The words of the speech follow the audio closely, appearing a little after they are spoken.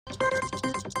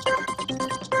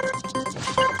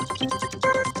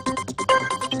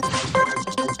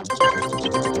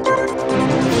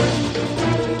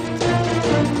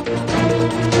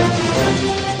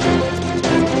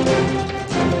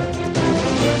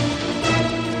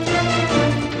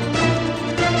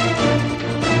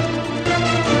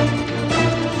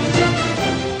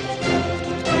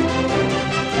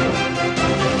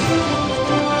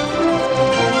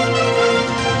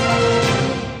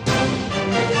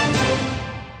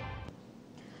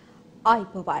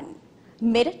ආයිබෝවන්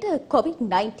මෙරට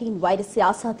COVID-19 වෛරසය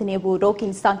ආසාදනය වූ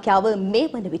රෝගීන් සංඛ්‍යාව මේ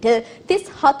වන විට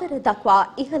 34 දක්වා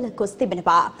ඉහළ ගොස්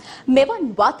තිබෙනවා. මෙවන්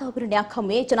වාතාවරණයක්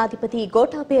හමුවේ ජනාධිපති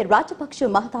ගෝඨාභය රාජපක්ෂ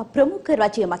මහතා ප්‍රමුඛ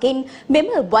රජය මගින්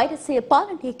මෙම වෛරසය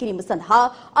පාලනය කිරීම සඳහා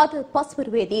අද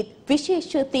පස්වරුවේදී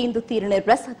විශේෂ තීන්දුව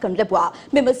රැසක් ලැබුවා.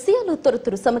 මෙම සියලු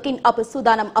තොරතුරු සමගින් අප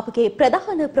සූදානම් අපගේ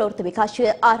ප්‍රධාන ප්‍රවෘත්ති විකාශය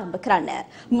ආරම්භ කරන්න.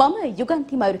 මම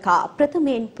යුගන්ති මයුරිකා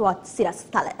ප්‍රථමයෙන් පුවත්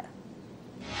සිරස්තල.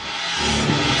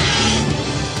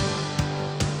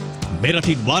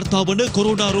 මෙරටින් වාර්තා වන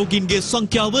කොරෝනා රෝගීන්ගේ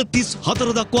සංඛ්‍යාව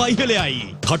 34 දක්වා ඉහළයි.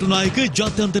 කටුනායක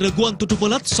ජාත්‍යන්තර ගුවන්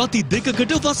තොටුපළත් සති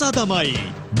දෙකකට වසා දමයි.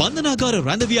 බන්ධනාගාර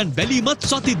රැඳවියන් බැලීමත්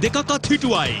සති දෙකක්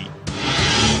අත්හිටුවයි.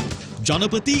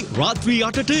 ජනපති රාත්‍රී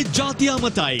 8ට ජාතිය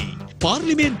අමතයි.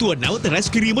 පාර්ලිමේන්තුව නැවත රැස්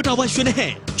කිරීමට අවශ්‍ය නැහැ.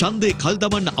 ඡන්දේ කල්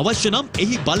දමන්න අවශ්‍ය නම්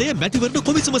එහි බලය මැතිවරණ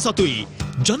කොමිසම සතුයි.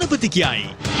 ජනපති කියයි.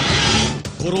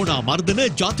 කොරෝනා මර්ධන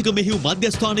ජාතික මෙහෙයුම්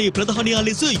මධ්‍යස්ථානයේ ප්‍රධානියා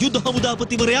ලෙස යුද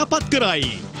හමුදාපතිවරයා පත් කරයි.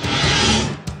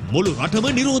 මුළු රටම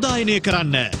නිරෝධායනය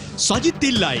කරන්න සජිත්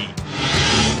ඉල්ලයි.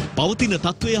 පවතින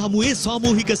තත්ත්වය හමුවේ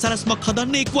සාමූහික සැලැස්මක්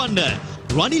හදන්න එක්වන්න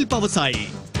රනිල් පවසයි.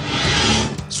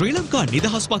 ශ්‍රී ලංකා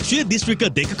නිදහස් පක්ෂය දිස්ත්‍රික්ක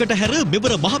දෙකකට හැර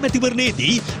මෙවර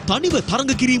මහමැතිවරණයේදී තනිව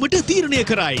තරඟ කිරීමට තීරණය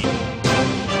කරයි.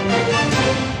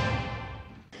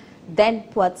 දැන්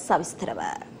පුවත් සවිස්තරව.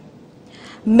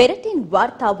 මෙරටින්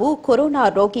වාර්තා වූ කොරෝනා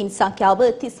රෝගීන් සංඛ්‍යාව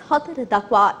 34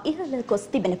 දක්වා ඉහළ ගොස්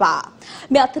තිබෙනවා.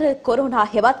 මේ අතර කොරෝනා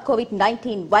හෙවත්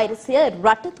COVID-19 වෛරසය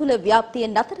රට තුළ ව්‍යාප්තිය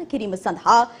නතර කිරීම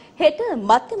සඳහා හෙට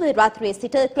මධ්‍යම රාත්‍රියේ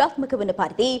සිට ක්‍රියාත්මක වන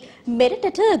පරිදි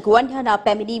මෙරටට ගුවන් යානා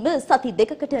පැමිණීම සති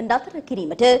දෙකකට නතර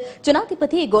කිරීමට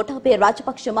ජනාධිපති ගෝඨාභය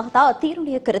රාජපක්ෂ මහතා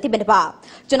තීරණය කර තිබෙනවා.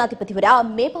 ජනාධිපතිවරයා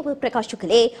මේ බව ප්‍රකාශ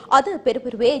කළේ අද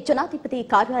පෙරපරුවේ ජනාධිපති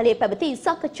කාර්යාලයේ පැවති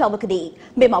සාකච්ඡාවකදී.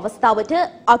 මෙම අවස්ථාවට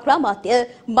අග්‍රාමාත්‍ය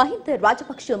මහින්ද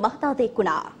රාජපක්ෂ මහතා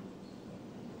දෙක්ුණා.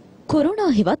 කොරෝනා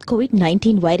හෙවත්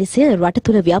COVID-19 වෛරසය රට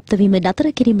තුළ ව්‍යාප්ත වීම නතර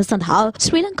කිරීම සඳහා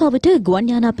ශ්‍රී ලංකාවට ගුවන්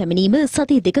යානා පැමිණීම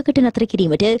සති දෙකකට නතර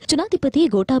කිරීමට ජනාධිපති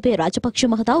ගෝඨාභය රාජපක්ෂ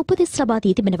මහතා උපදෙස් ලබා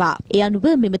දී තිබෙනවා. ඒ අනුව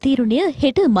මෙම තීරණය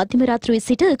හෙට මධ්‍යම රාත්‍රියේ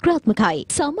සිට ක්‍රියාත්මකයි.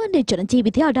 සාමාන්‍ය ජන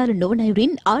ජීවිතය අඩාල නොවන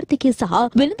අයුරින් ආර්ථිකය සහ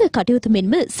වෙළඳ කටයුතු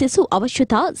මෙන්ම සෙසු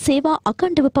අවශ්‍යතා සේවා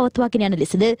අඛණ්ඩව පවත්වාගෙන යන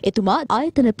ලෙසද එතුමා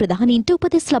ආයතන ප්‍රධානීන්ට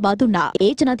උපදෙස් ලබා දුන්නා.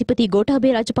 ඒ ජනාධිපති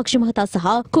ගෝඨාභය රාජපක්ෂ මහතා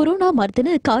සහ කොරෝනා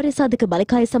මර්ධන කාර්යසාධක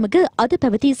බලකාය සමග අද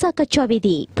පැවති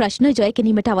සාකච්ඡාවේදී ප්‍රශ්න ජය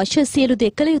ගැනීමට අවශ්‍ය සියලු දේ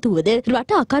කළ යුතුවද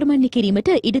රට අකර්මණ්‍ය කිරීමට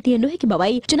ඉඩ තිය නොහැකි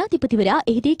බවයි ජනාධිපතිවරයා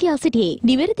එහිදී කියා සිටියේ.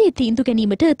 නිවැරදි තීන්දුව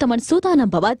ගැනීමට තමන්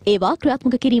සූදානම් බවත් ඒවා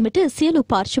ක්‍රියාත්මක කිරීමට සියලු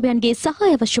පාර්ශවයන්ගේ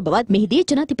සහාය අවශ්‍ය බවත් මෙහිදී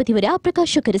ජනාධිපතිවරයා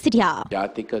ප්‍රකාශ කර සිටියා.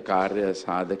 ජාතික කාර්ය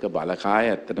සාධක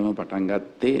බලකාය ඇත්තටම පටන්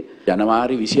ගත්තේ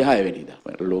ජනවාරි 26 වෙනිදා.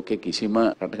 ලෝකේ කිසිම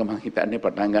රටක මම හිතන්නේ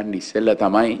පටන් ගන්න ඉස්සෙල්ලා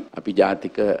තමයි අපි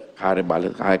ජාතික කාර්ය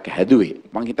බලකායක් හැදුවේ.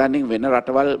 මම හිතන්නේ වෙන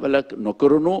රටවල් වල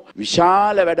නොකරුණු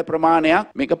විශාල වැඩ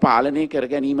ප්‍රමාණයක් මේක පාලනය කර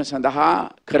ගැනීම සඳහා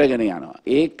කරගෙන යනවා.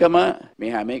 ඒකම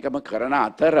මේ හැම එකම කරන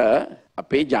අතර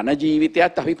අපේ ජන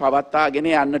ජීවිතයත් අපි පවත්වාගෙන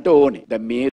යන්නට ඕනේ. දැන්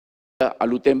මේ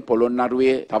අලුතෙන්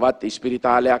පොළොන්නරුවේ තවත්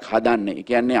ස්පිරිතාලයක් හදන්න. ඒ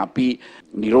කියන්නේ අපි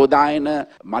නිරෝධායන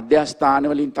මධ්‍යස්ථාන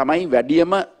වලින් තමයි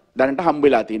වැඩියම දැනට හම්බ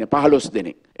වෙලා තියෙන්නේ 15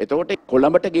 දෙනෙක්. එතකොට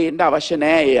කොළඹට ගේන්න අවශ්‍ය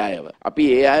නැහැ ඒ අයව. අපි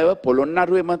ඒ අයව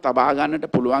පොළොන්නරුවේම තබා ගන්නට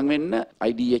පුළුවන් වෙන්න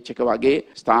IDH එක වගේ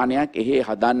ස්ථානයක් එහෙ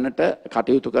හදන්නට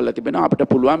කටයුතු කරලා තිබෙනවා. අපිට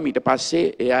පුළුවන් ඊට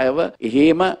පස්සේ ඒ අයව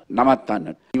එහෙම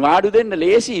නවත්තන්නට. නිවාඩු දෙන්න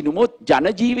ලේසි. නමුත්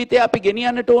ජන ජීවිතය අපි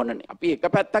ගෙනියන්නට ඕනනේ. අපි එක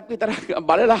පැත්තක් විතර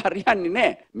බලලා හරියන්නේ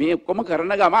නැහැ. මේ ඔක්කොම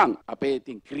කරන ගමන් අපේ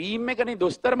ඉතින් ක්‍රීම් එකනේ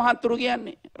දොස්තර මහත්තුරු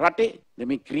කියන්නේ රටේ.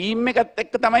 මේ ක්‍රීම් එකත්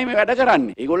එක්ක තමයි මේ වැඩ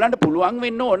කරන්නේ. ඒගොල්ලන්ට පුළුවන්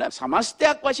වෙන්න ඕන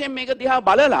සමස්තයක් වශයෙන් මේක දිහා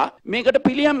බලලා මේකට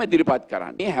පිළියම් ඉදිරිපත්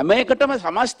කරන්න. මේ හැම එකටම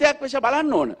සමස්තයක් ලෙස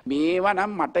බලන්න ඕන. මේවා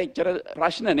නම් මට එච්චර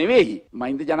ප්‍රශ්න නෙවෙයි.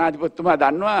 මහින්ද ජනාධිපතිතුමා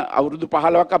දන්නවා අවුරුදු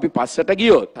 15ක් අපි පස්සට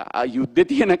ගියොත් යුද්ධේ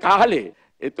තියෙන කාලේ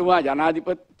එතුමා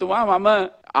ජනාධිපතිතුමා මම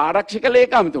ආරක්ෂක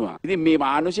ලේකම්තුමා. ඉතින් මේ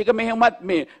මානුෂික මෙහෙමත්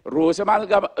මේ රෝසමල්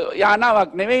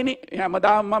යානාවක් නෙවෙයිනේ.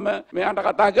 හැමදාම මම මෙයාට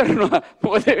කතා කරනවා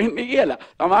මොකද වෙන්නේ කියලා.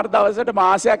 සමහර දවසට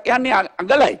මාසයක් යන්නේ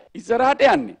අඟලයි. ඉස්සරහට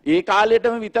යන්නේ. ඒ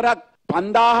කාලෙටම විතරක්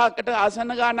 5000කට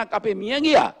ආසන්න ගාණක් අපේ මිය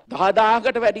ගියා.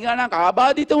 10000කට වැඩි ගාණක්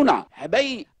ආබාධිත වුණා.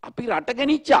 හැබැයි අපි රට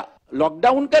ගෙනිච්චා.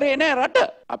 ලොක්ඩවුන් කරේ නෑ රට.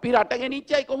 අපි රට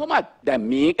ගෙනිච්චයි කොහොමද? දැන්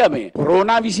මේක මේ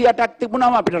කොරෝනා 28ක්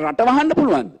තිබුණාම අපිට රට වහන්න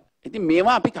පුළුවන්ද? ඉතින්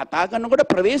මේවා අපි කතා කරනකොට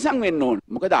ප්‍රවේශම් වෙන්න ඕන.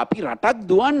 මොකද අපි රටක්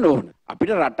දුවන්න ඕන.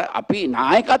 අපිට රට අපි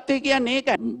නායකත්වය කියන්නේ ඒක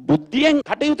බුද්ධියෙන්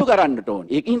කටයුතු කරන්නට ඕන.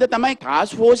 ඒකින්ද තමයි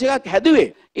ටාස්ක් ෆෝස් එකක් හැදුවේ.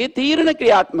 ඒ තීරණ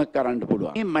ක්‍රියාත්මක කරන්න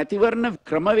පුළුවන්. මේ මැතිවරණ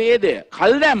ක්‍රමවේදය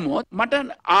කල් දැම්මොත් මට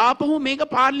ආපහු මේක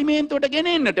පාර්ලිමේන්තුවට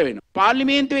ගෙන එන්නට වෙනවා.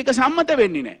 පාර්ලිමේන්තුව ඒක සම්මත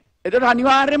වෙන්නේ නැහැ. එතකොට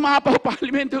අනිවාර්යයෙන්ම ආපහු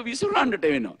පාර්ලිමේන්තුව විසුරන්නට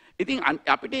වෙනවා. ඉතින්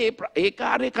අපිට ඒ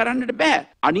කාර්යය කරන්නට බෑ.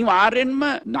 අනිවාර්යෙන්ම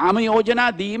නාම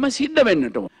යෝජනා දීම සිද්ධ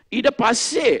වෙන්නට ඕන. ඊට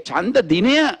පස්සේ ඡන්ද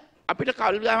දිනය අපිට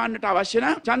කල් ගවන්නට අවශ්‍ය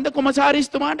නම් ඡන්ද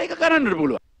කොමසාරිස්තුමාට ඒක කරන්නට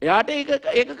පුළුවන්. එයාට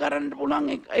ඒක කරන්න පුළුවන්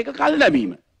ඒක කල්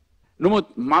ලැබීම. නමුත්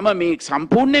මම මේ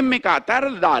සම්පූර්ණයෙන් මේක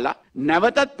අතහැරලා දාලා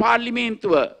නැවතත්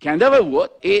පාර්ලිමේන්තුව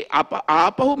කැඳවුවොත් ඒ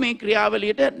ආපහු මේ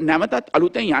ක්‍රියාවලියට නැවතත්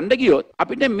අලුතෙන් යන්න ගියොත්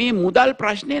අපිට මේ මුදල්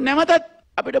ප්‍රශ්නේ නැවතත්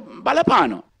අපිට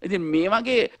බලපානවා. ඉතින් මේ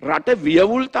වගේ රට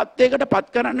වියවුල් තත්ත්වයකට පත්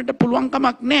කරන්නට පුළුවන්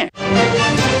කමක් නැහැ.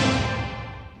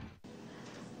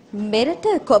 මෙරට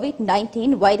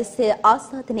COVID-19 වෛරසය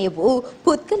ආසාදනය වූ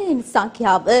පුද්ගලයන්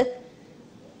සංඛ්‍යාව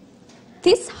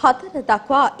 34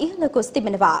 දක්වා ඉහළ ගොස්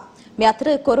තිබෙනවා. මේ අතර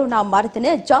කොරෝනා මර්ධන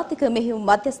ජාතික මෙහෙයුම්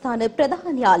මධ්‍යස්ථාන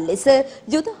ප්‍රධානියා ලෙස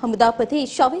යුද හමුදාපති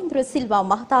ශවේන්ද්‍ර සිල්වා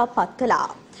මහතා පත් කළා.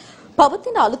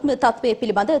 පවතින අලුත්ම තත්ත්වය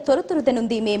පිළිබඳ තොරතුරු දැනුම්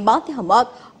දීමේ මාධ්‍ය හමුවක්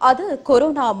අද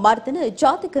කොරෝනා මර්ධන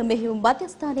ජාතික මෙහෙයුම්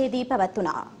මධ්‍යස්ථානයේදී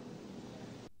පැවැත්වුණා.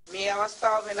 මේ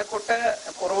අවස්ථාව වෙනකොට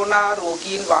කොරෝනා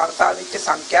රෝගීන් වාර්තා වෙච්ච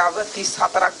සංඛ්‍යාව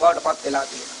 34ක් බවට පත් වෙලා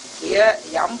තියෙනවා. එය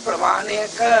යම්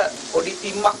ප්‍රමාණයක පොඩි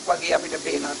පිම්මක් වගේ අපිට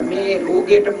පේනවා. මේ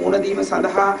රෝගයට මුහුණ දීම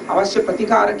සඳහා අවශ්‍ය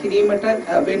ප්‍රතිකාර කිරීමට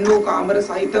වෙන්නෝ කාමර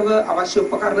සහිතව, අවශ්‍ය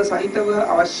උපකරණ සහිතව,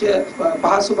 අවශ්‍ය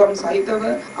පහසුකම් සහිතව,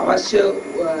 අවශ්‍ය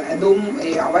ඇඳුම්,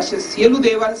 අවශ්‍ය සියලු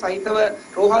දේවල් සහිතව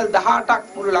රෝහල් 18ක්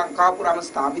මුළු ලංකාව පුරාම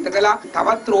ස්ථාපිත කළා.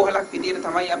 තවත් රෝහලක් විදිහට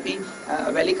තමයි අපි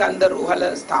වැලිකන්ද රෝහල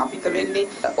ස්ථාපිත වෙන්නේ.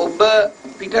 ඔබ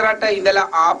පිටරට ඉඳලා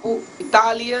ආපු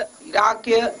ඉතාලිය,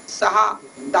 ඉරාකය සහ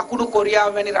දකුණු කොරියාව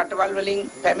වැනි රටවල් වලින්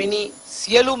පැමිණි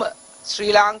සියලුම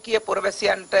ශ්‍රී ලාංකීය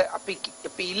පුරවැසියන්ට අපි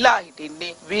ඉල්ලා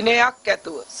හිටින්නේ විනයක්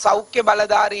ඇතුව සෞඛ්‍ය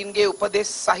බලධාරීන්ගේ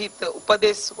උපදෙස් සහිත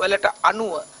උපදෙස් වලට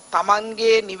අනුව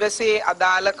Tamanගේ නිවසේ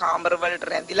අදාළ කාමර වලට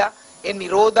රැඳිලා ඒ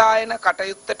නිරෝධායන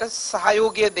කටයුත්තට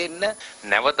සහයෝගය දෙන්න.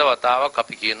 නැවත වතාවක්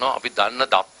අපි කියනවා අපි දන්න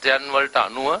තත්ත්වයන් වලට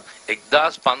අනුව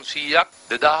 1500ක්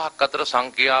 2000ක් අතර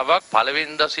සංඛ්‍යාවක්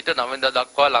පළවෙනිදා සිට 9 වෙනිදා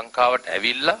දක්වා ලංකාවට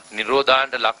ඇවිල්ලා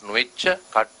නිරෝධායනට ලක් නොවෙච්ච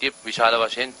කට්ටිය විශාල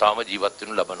වශයෙන් තාම ජීවත්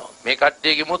වෙනු ලබනවා. මේ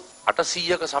කට්ටියගෙමුත්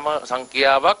 800ක සම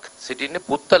සංඛ්‍යාවක් සිටින්නේ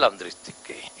පුත්තලම්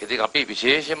දිස්ත්‍රික්කයේ. ඉතින් අපි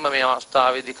විශේෂයෙන්ම මේ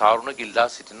අවස්ථාවේදී කරුණක් ඉල්ලා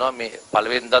සිටිනවා මේ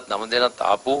පළවෙනිදාත් 9 දෙනාත්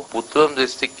ආපු පුත්තලම්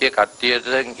දිස්ත්‍රික්කයේ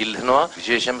කට්ටියට ඉල්ලනවා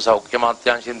විශේෂයෙන්ම සෞඛ්‍ය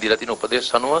මාත්‍යාංශයෙන් දීලා තියෙන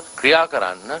උපදෙස් අනුව ක්‍රියා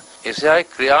කරන්න. එසේයි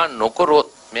ක්‍රියා නොකරොත්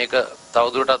මේක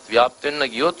තවදුරටත් ව්‍යාප්ත වෙන්න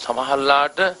ගියොත්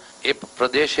සමහරලාට ඒ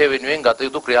ප්‍රදේශය වෙනුවෙන් ගත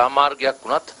යුතු ක්‍රියාමාර්ගයක්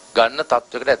වුණත් ගන්න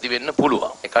තත්වයකට ඇති වෙන්න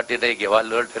පුළුවන්. ඒ කට්ටියට ඒ ගෙවල්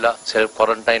වලට වෙලා self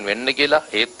quarantine වෙන්න කියලා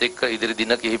ඒත් එක්ක ඉදිරි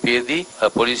දින කිහිපයේදී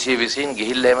පොලිසිය විසින්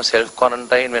ගිහිල්ලා එම self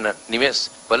quarantine වෙන නිවෙස්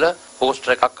වල පෝස්ටර්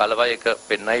එකක් අලවයි එක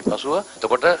පෙන්නයි පසුව.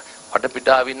 එතකොට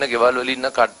අටපිටාව ඉන්න ගෙවල් වල ඉන්න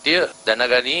කට්ටිය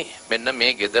දැනගනි මෙන්න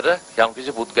මේ ගෙදර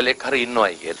යම්කිසි පුද්ගලයෙක් හරි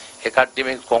ඉන්නවයි කියලා. ඒ කට්ටිය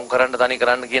මේ කොන් කරන්න තනි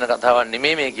කරන්න කියන කතාවක්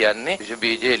නෙමෙයි මේ කියන්නේ. විෂ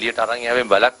බීජ එළියට අරන්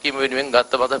යාවෙන් බලක් කීම වෙනුවෙන්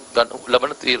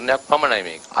ලබන තීරණයක් පමණයි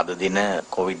මේක. අද දින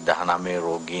COVID-19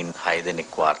 රෝගීන් 6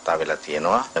 දෙනෙක් වාර්තා වෙලා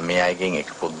තියෙනවා. මේ අයගෙන් එක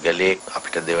පුද්ගලයෙක්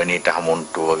අපිට දෙවණියට හමුන්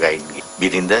ටුවර් ගයිඩ්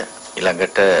බිරිඳ,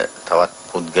 ඊළඟට තවත්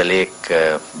පුද්ගලයෙක්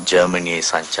ජර්මනියේ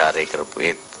සංචාරය කරපු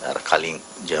අර කලින්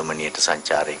ජර්මනියට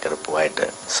සංචාරය කරපු අයට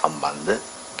සම්බන්ධ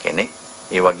කෙනෙක්.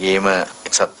 ඒ වගේම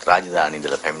එක්සත් රාජධානිය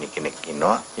ඉඳලා පැමිණි කෙනෙක්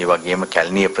ඉන්නවා. ඒ වගේම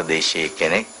කැලණිය ප්‍රදේශයේ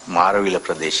කෙනෙක්, මාරවිල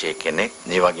ප්‍රදේශයේ කෙනෙක්,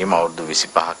 ඒ වගේම අවුරුදු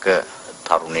 25ක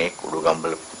තරුණයෙක්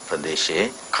උඩුගම්බල ප්‍රදේශයේ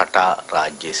කටා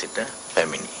රාජ්‍යයේ සිට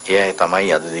පැමිණි. ඒ අය තමයි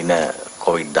අද දින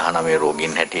COVID-19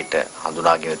 රෝගීන් හැටියට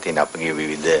හඳුනාගෙන තියෙන අපගේ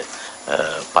විවිධ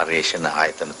පර්යේෂණ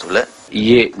ආයතන තුල.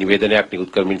 ඊයේ නිවේදනයක්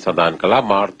නිකුත් කරමින් සඳහන් කළා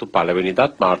මාර්තු 1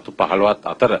 වෙනිදාත් මාර්තු 15ත්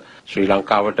අතර ශ්‍රී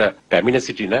ලංකාවට පැමිණ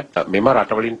සිටින මෙම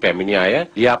රටවලින් පැමිණි අය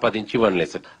ලියාපදිංචි වන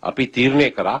ලෙස අපි තීරණය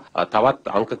කරා තවත්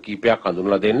අංක කීපයක්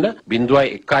හඳුන්වලා දෙන්න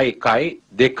 0.11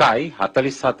 2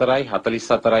 44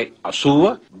 44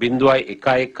 80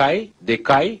 0.11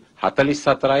 2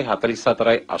 44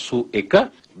 44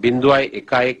 81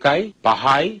 0.11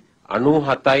 5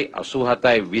 97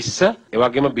 87 20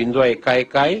 එවැගේම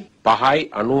 0.11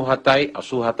 5 97 87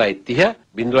 30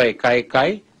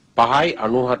 0.11 5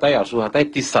 97 87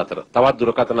 34 තවත්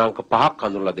දුරකථන අංක 5ක්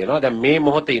හඳුන්වලා දෙනවා. දැන් මේ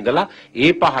මොහොතේ ඉඳලා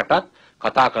ඒ පහටත්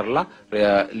කතා කරලා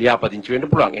ලියාපදිංචි වෙන්න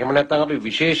පුළුවන්. එහෙම නැත්නම් අපි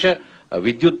විශේෂ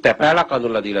විද්‍යුත් තැපෑලක්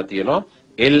හඳුන්වලා දීලා තියෙනවා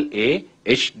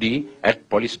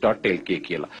lahd@police.lk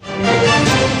කියලා.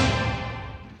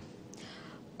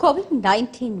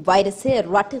 COVID-19 වෛරසය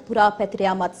රට පුරා පැතිර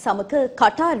යාමත් සමග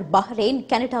කටාර් බහරේන්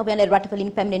කැනඩාව යන රටවලින්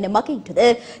පැමිණෙන මගීන්ටද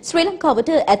ශ්‍රී ලංකාවට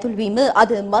ඇතුල්වීම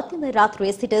අද මධ්‍යම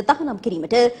රාත්‍රියේ සිට තහනම්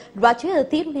කිරීමට රජය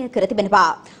තීරණය කර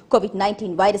තිබෙනවා.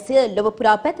 COVID-19 වෛරසය ලොව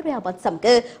පුරා පැතිර යාමත්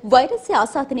සමග වෛරසය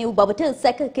ආසාදනය වූ බවට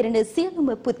සැක කෙරෙන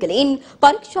සියලුම පුද්ගලයන්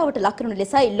පරීක්ෂාවට ලක් කරන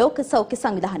ලෙසයි ලෝක සෞඛ්‍ය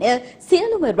සංවිධානය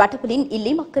සියලුම රටවලින්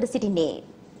ඉල්ලීමක් කර සිටින්නේ.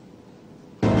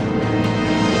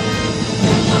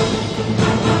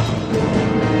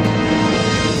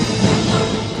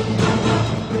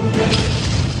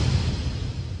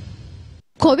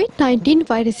 COVID-19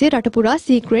 වෛරසය රට පුරා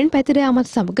සීක්‍රයෙන් පැතිර යාමත්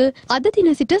සමග අද දින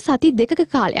සිට සති දෙකක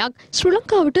කාලයක් ශ්‍රී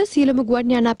ලංකාවට සියලුම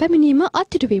ගුවන් යානා පැමිණීම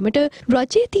අත්හිටුවීමට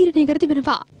රජය තීරණය කර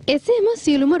තිබෙනවා. එසේම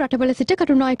සියලුම රටවල සිට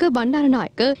කටුනායක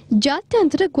බණ්ඩාරනායක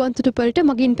ජාත්‍යන්තර ගුවන්තොටුපළට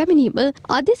මගින් පැමිණීම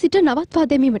අද සිට නවත්වා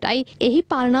දැමීමටයි එහි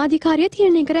පාලනාධිකාරිය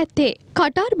තීරණය කර ඇත්තේ.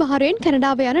 කටාර් බහරෙන්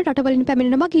කැනඩාව යන රටවලින්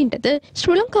පැමිණෙන මගීන්ටද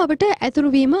ශ්‍රී ලංකාවට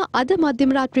ඇතුළු වීම අද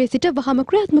මධ්‍යම රාත්‍රියේ සිට වහම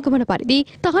ක්‍රියාත්මක වන පරිදි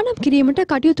තහනම් කිරීමට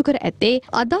කටයුතු කර ඇත්තේ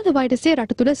අදාළ වෛරසය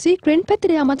රට තුළ සීක්‍රයෙන්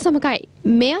පැතිර යාමත් සමගයි.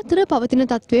 මේ අතර පවතින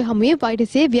තත්ත්වය හමුවේ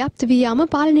වෛරසය ව්‍යාප්ත වී යාම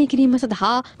පාලනය කිරීම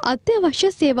සඳහා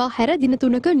අත්‍යවශ්‍ය සේවා හැර දින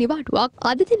 3ක නිවාඩුවක්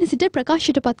අද දින සිට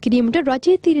ප්‍රකාශයට පත් කිරීමට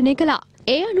රජය තීරණය කළා.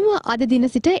 ඒ අනුව අද දින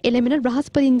සිට එළඹෙන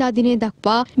බ්‍රහස්පතින්දා දිනය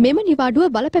දක්වා මෙම නිවාඩුව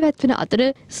බලපැවැත්වෙන අතර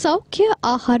සෞඛ්‍ය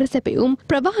ආහාර සැපයුම්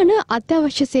ප්‍රවාහන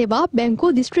අත්‍යවශ්‍ය සේවා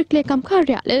බැංකු දිස්ත්‍රික් ලේකම්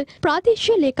කාර්යාල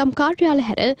ප්‍රාදේශීය ලේකම් කාර්යාල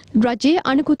හැර රජයේ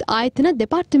අනෙකුත් ආයතන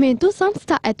දෙපාර්තමේන්තු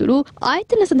සංස්ථා ඇතුළු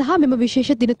ආයතන සඳහා මෙම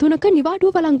විශේෂ දින 3ක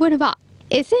නිවාඩුව වළංගු වනවා.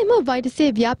 එසේම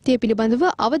වෛරසයේ ව්‍යාප්තිය පිළිබඳව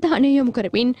අවධානය යොමු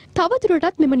කරමින්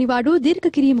තවදුරටත් මෙම නිවාඩුව දීර්ඝ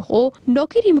කිරීම හෝ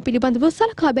නොකිරීම පිළිබඳව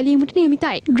සලකා බැලීමට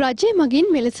නියමිතයි. රජය මගින්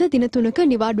මෙලෙස දින 3ක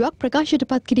නිවාඩුවක් ප්‍රකාශයට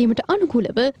පත් කිරීමට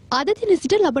අනුකූලව අද දින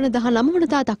සිට ලබන 19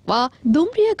 වනදා දක්වා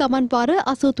දුම්රිය ගමන් පාර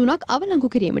 83ක්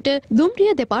අවලංගු කිරීමට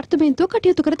දුම්රිය දෙපාර්තමේන්තුව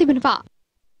කටයුතු කර තිබෙනවා.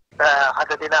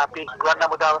 අද දින අපි ගුවන්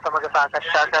හමුදාව සමග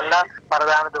සාකච්ඡා කළා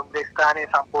ප්‍රධාන දුම්රිය ස්ථානයේ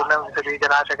සම්පූර්ණ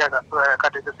විසබීජනාශක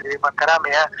කටයුතු කිරීමක් කරා.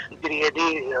 මෙය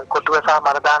ඉදිරියේදී කොටුව සහ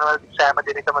මරදාන වල සෑම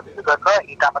දිනකම සිදු කරනවා.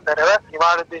 ඊට අමතරව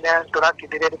නිවාඩු දින 3ක්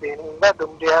ඉදිරියට තියෙන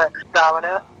දුම්රිය ධාවන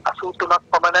 83ක්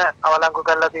පමණ අවලංගු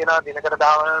කරලා තියෙනවා. දිනකට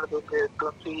ධාවන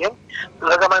 300න්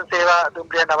දුරගමන් සේවා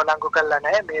දුම්රිය අවලංගු කරලා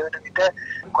නැහැ. මේ වෙන විට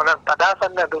කොළඹ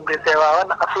තදාසන්න දුම්රිය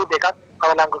සේවාවන් 82ක්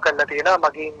අවලංගු කරලා තියෙනවා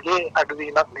මගීන්ගේ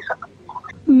අඩුවීමක් නිසා.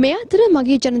 මේ අතර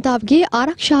මගේ ජනතාවගේ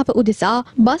ආරක්ෂාව උදෙසා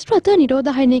බස් රථ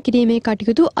නිරෝධායනය කිරීමේ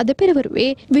කටයුතු අද පෙරවරුවේ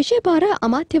විශේෂ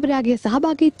අමාත්‍යවරයාගේ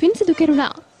සහභාගීත්වයෙන් සිදු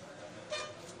කෙරුණා.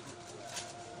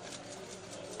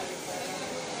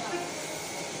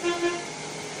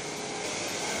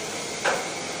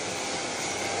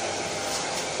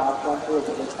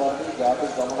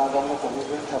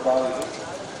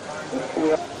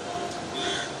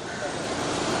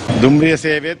 දුම්රිය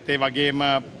සේවෙත් ඒ වගේම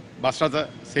බස් රථ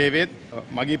සේවෙත්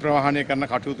මගී ප්‍රවාහනය කරන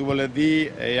කටයුතු වලදී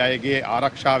ඒ අයගේ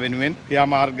ආරක්ෂාව වෙනුවෙන්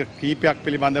ක්‍රියාමාර්ග කීපයක්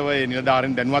පිළිබඳව ඒ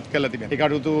නිලධාරීන් දැනුවත් කරලා තිබෙනවා. ඒ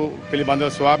කටයුතු පිළිබඳව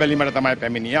සොයා බැලීමට තමයි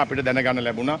පැමිණියේ. අපිට දැනගන්න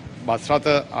ලැබුණා බස් රථ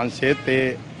අංශයේත්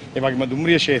ඒ වගේම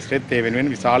දුම්රිය ක්ෂේත්‍රයේත් ඒ වෙනුවෙන්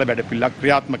විශාල වැඩපිළිවෙලක්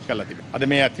ක්‍රියාත්මක කරලා තිබෙනවා. අද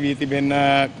මේ ඇති වී තිබෙන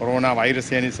කොරෝනා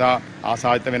වෛරසය නිසා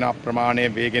ආසාදිත වෙන ප්‍රමාණය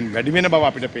වේගෙන් වැඩි වෙන බව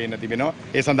අපිට පේන්න තිබෙනවා.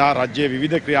 ඒ සඳහා රාජ්‍යයේ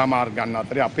විවිධ ක්‍රියාමාර්ග ගන්න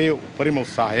අතරේ අපේ උපරිම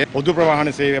උත්සාහය පොදු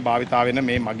ප්‍රවාහන සේවය භාවිතා වෙන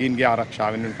මේ මගීන්ගේ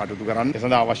ආරක්ෂාව වෙනුවෙන් කටයුතු කරන්න. ඒ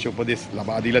සඳහා අවශ්‍ය උපදෙස්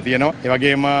ලබා දීලා තියෙනවා. ඒ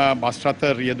වගේම බස් රථ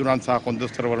රියදුරන් සහ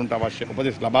කොන්දොස්තර වරුන්ට අවශ්‍ය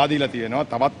උපදෙස් ලබා දීලා තියෙනවා.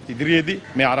 තවත් ඉදිරියේදී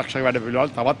මේ ආරක්ෂක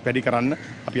වැඩපිළිවෙළ තවත් වැඩි කරන්න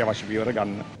අපි අවශ්‍ය පියවර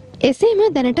ගන්න. එසේම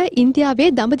දැනට ඉන්දියාවේ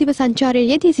දඹදිව සංචාරයේ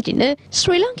යෙදී සිටින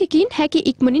ශ්‍රී ලාංකිකයින් හැකි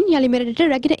ඉක්මනින් යලි මෙරටට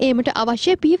රැගෙන ඒමට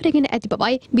අවශ්‍ය පියවරගෙන ඇති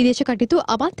බවයි විදේශ කටයුතු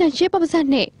අමාත්‍යාංශය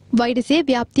පවසන්නේ. වෛරසයේ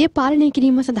ව්‍යාප්තිය පාලනය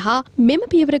කිරීම සඳහා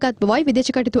මෙම පියවරගත් බවයි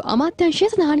විදේශ කටයුතු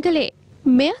අමාත්‍යාංශය සඳහන් කළේ.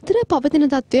 මේ අතර පවතින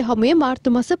තත්ත්වය හමුවේ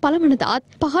මාර්තු මාස 1 වනදාත්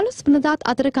 15 වනදාත්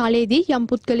අතර කාලයේදී යම්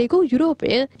පුද්ගලයෙකු යුරෝපය,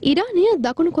 ඉරානය,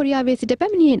 දකුණු කොරියාවේ සිට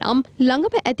පැමිණියේ නම්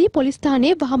ළඟම ඇති පොලිස්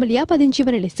ස්ථානයේ වහම ලියාපදිංචි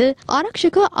වන ලෙස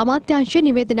ආරක්ෂක අමාත්‍යාංශය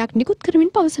නිවේදනයක් නිකුත් කරමින්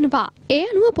පවසනවා. ඒ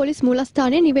අනුව පොලිස්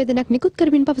මූලස්ථානයේ නිවේදනයක් නිකුත්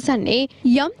කරමින් පවසන්නේ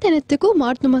යම් තැනැත්තෙකු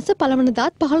මාර්තු මාස 1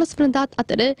 වනදාත් 15 වනදාත්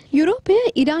අතර යුරෝපය,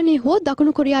 ඉරානය හෝ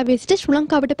දකුණු කොරියාවේ සිට ශ්‍රී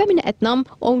ලංකාවට පැමිණ ඇතනම්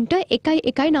ඔවුන්ට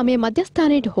 119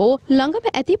 මධ්‍යස්ථානයට හෝ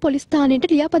ළඟම ඇති පොලිස් ස්ථානයට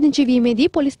ලියාපදිංචි වීමේ දී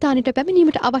පොලිස් ස්ථානයට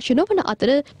පැමිණීමට අවශ්‍ය නොවන අතර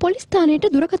පොලිස් ස්ථානයට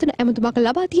දුරකථන ඇමතුමක්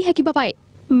ලබා දී හැකි බවයි.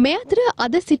 මේ අතර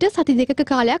අද සිට සති දෙකක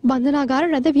කාලයක් බන්ධනාගාර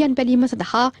රැඳවියන් බැලීම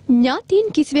සඳහා ඥාතීන්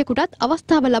කිසිවෙකුටත්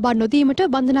අවස්ථාව ලබා නොදීමට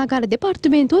බන්ධනාගාර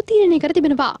දෙපාර්තමේන්තුව තීරණය කර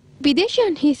තිබෙනවා.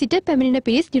 විදේශයන්හි සිට පැමිණෙන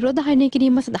පිරිස් නිරෝධායනය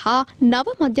කිරීම සඳහා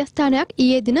නව මධ්‍යස්ථානයක්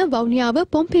ඊයේ දින වවුනියාව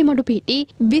පොම්පේ මඩු පිහිටි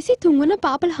 23 වන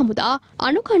පාපල හමුදා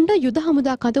අනුකණ්ඩ යුද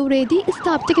හමුදා කඳවුරේදී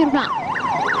ස්ථාපිත කෙරුණා.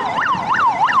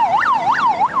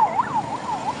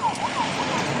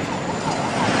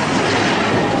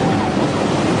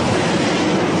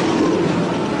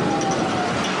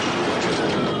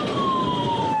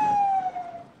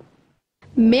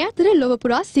 මේ අතර ලොව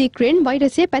පුරා සීක්‍රේන්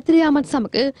වෛරසය පැතිර යාමත්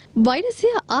සමග වෛරසය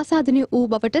ආසාදනය වූ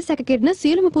බවට සැකකෙරෙන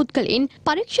සියලුම පුද්ගලයන්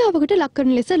පරීක්ෂාවකට ලක්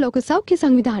කරන ලෙස ලෝක සෞඛ්‍ය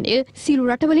සංවිධානය සියලු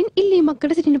රටවලින් ඉල්ලීමක්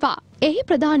කර සිටිනවා. එහි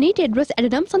ප්‍රධානී ටෙඩ්රොස්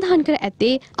ඇඩනම් සඳහන් කර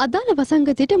ඇත්තේ අදාළ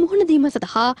වසංගතයට මුහුණ දීම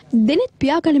සඳහා දෙනෙත්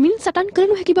පියාගනිමින් සටන්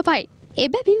කරනු හැකි බවයි.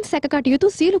 එබැවින්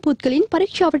සැකකටයුතු සියලු පුද්ගලයන්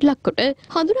පරීක්ෂාවට ලක්කොට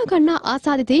හඳුනා ගන්නා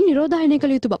ආසාදිතයින් නිරෝධායනය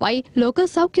කළ යුතු බවයි ලෝක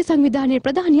සෞඛ්‍ය සංවිධානයේ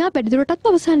ප්‍රධානියා වැඩිදුරටත්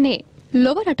පවසන්නේ.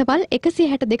 ලොව රටවල්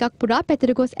 162ක් පුරා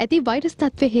පැතිර ගොස් ඇති වෛරස්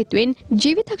තත්ත්වය හේතුවෙන්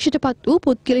ජීවිතක්ෂයට පත් වූ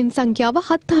පුද්ගලයන් සංඛ්‍යාව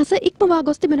 7000 ඉක්මවා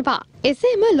ගොස් තිබෙනවා.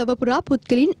 එසේම ලොව පුරා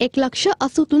පුද්ගලයන්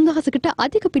 1,83,000කට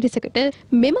අධික පිරිසකට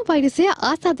මෙම වෛරසය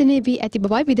ආසාදනය වී ඇති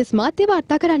බවයි විදෙස් මාධ්‍ය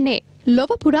වාර්තා කරන්නේ.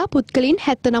 ලොව පුරා පුද්ගලයන්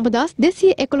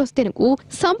 79,211 දෙනෙකු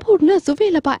සම්පූර්ණ සුවය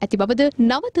ලබා ඇති බවද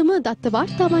නවතම දත්ත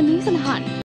වාර්තාවන්හි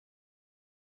සඳහන්.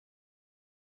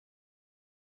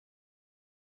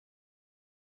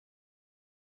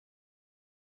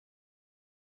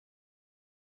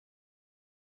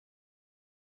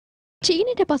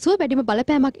 චීනයට පසුව වැඩිම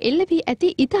බලපෑමක් එල්ල වී ඇති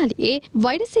ඉතාලියේ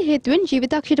වෛරසය හේතුවෙන්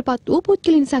ජීවිතක්ෂයට පත් වූ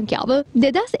පුද්ගලයන් සංඛ්‍යාව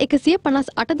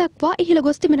 2158 දක්වා ඉහළ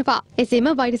ගොස් තිබෙනවා. එසේම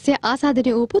වෛරසය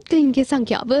ආසාදනය වූ පුද්ගලයන්ගේ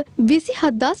සංඛ්‍යාව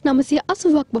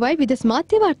 27980ක් බවයි විදෙස්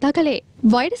මාධ්‍ය වාර්තා කළේ.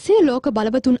 වෛරසය ලෝක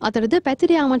බලවතුන් අතරද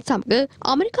පැතිර යාමත් සමග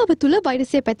ඇමරිකාව තුළ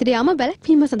වෛරසය පැතිර යාම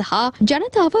වැළැක්වීම සඳහා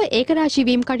ජනතාව ඒකරාශී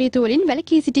වීම කටයුතු වලින්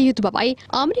වැළකී සිටිය යුතු බවයි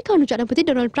ඇමරිකානු ජනපති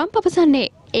ඩොනල්ඩ් ට්‍රම්ප් පවසන්නේ.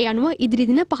 ඒ අනුව ඉදිරි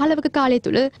දින 15ක කාලය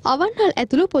තුළ අවන්හල්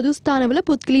ඇතුළු පොදු ස්ථානවල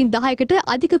පුද්ගලයන් 10කට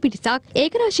අධික පිරිසක්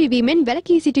ඒකරාශී වීමෙන්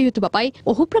වැළකී සිටිය යුතු බවයි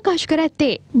ඔහු ප්‍රකාශ කර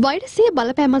ඇත්තේ. වෛරසය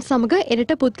බලපෑමත් සමග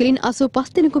එරට පුද්ගලයන්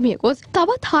 85 දෙනෙකු මිය ගොස්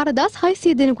තවත්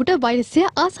 4600 දෙනෙකුට වෛරසය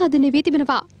ආසාදනය වී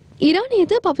තිබෙනවා.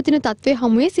 ඉරානයේද පවතින තත්ත්වය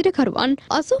හමුවේ සිරකරුවන්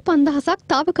 85000ක්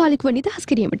තාවකාලිකව නිදහස්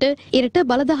කිරීමට එරට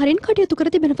බලධාරීන් කටයුතු කර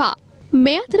තිබෙනවා.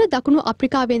 මේ අතර දකුණු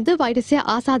අප්‍රිකාවෙන්ද වෛරසය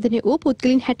ආසාදනය වූ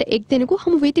පුද්ගලයන් 61 දෙනෙකු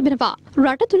හමු වී තිබෙනවා.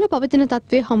 රට තුළ පවතින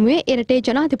තත්ත්වය හමුවේ එරටේ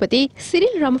ජනාධිපති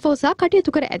සිරිල් රමෆෝසා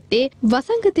කටයුතු කර ඇත්තේ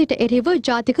වසංගතයට එරෙහිව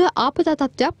ජාතික ආපදා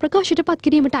තත්ත්වයක් ප්‍රකාශයට පත්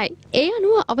කිරීමටයි. ඒ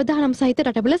අනුව අවදානම් සහිත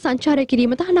රටවල සංචාරය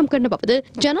කිරීම තහනම් කරන බවද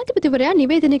ජනාධිපතිවරයා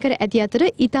නිවේදනය කර ඇති අතර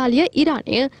ඉතාලිය,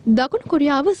 ඉරානය, දකුණු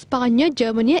කොරියාව, ස්පාඤ්ඤ,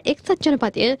 ජර්මනිය, එක්සත්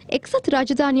ජනපදය, එක්සත්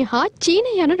රාජධානිය හා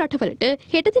චීනය යන රටවලට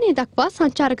හෙට දිනේ දක්වා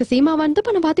සංචාරක සීමාවන්ද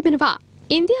පනවා තිබෙනවා.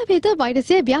 ඉන්දියාවේද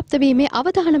වෛරසය ව්‍යාප්ත වීමේ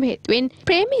අවධානම හේතුවෙන්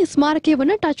ප්‍රේමී ස්මාරකය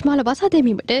වන ටජ්මහල් වසා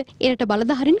දැමීමට එරට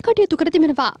බලධාරීන් කටයුතු කර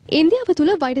තිබෙනවා. ඉන්දියාව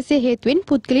තුළ වෛරසය හේතුවෙන්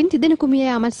පුද්ගලයන් 30 දෙනෙකු මිය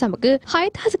යාමත් සමග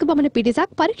 6000ක පමණ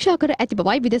පිරිසක් පරීක්ෂා කර ඇති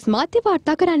බවයි විදෙස් මාධ්‍ය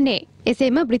වාර්තා කරන්නේ.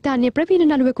 එසේම බ්‍රිතාන්‍ය ප්‍රවීණ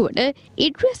නළුවෙකු වන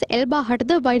ඉඩ්රිස් එල්බා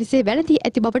හටද වෛරසය වැළඳී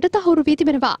ඇති බවට තහවුරු වී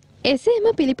තිබෙනවා. එසේම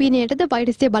පිලිපීනයටද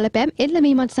වෛරසය බලපෑම්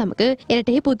එල්ලවීමත් සමග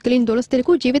එරටෙහි පුද්ගලයන් 12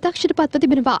 දෙනෙකු ජීවිතක්ෂයට පත්ව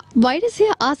තිබෙනවා. වෛරසය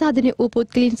ආසාදනය වූ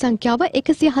පුද්ගලයන් සංඛ්‍යාව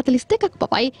 142ක්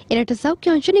බවයි එරට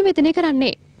සෞඛ්‍ය අංශ නිවේදනය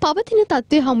කරන්නේ. පවතින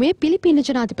තත්ත්වය හමුවේ පිලිපීන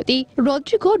ජනාධිපති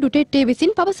රොඩ්රිගෝ ඩුටෙට්ටේ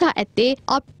විසින් පවසා ඇත්තේ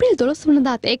අප්‍රේල් 12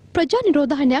 වනදා තෙක් ප්‍රජා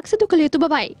නිරෝධායනයක් සිදු කළ යුතු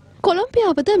බවයි.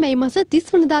 කොලොම්බියාවද මේ මාස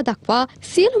 30 වනදා දක්වා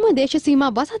සියලුම දේශ සීමා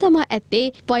වසා දමා ඇත්තේ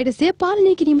වෛරසය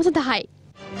පාලනය කිරීම සඳහායි.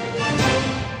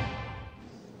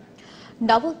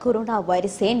 නව කොරෝනා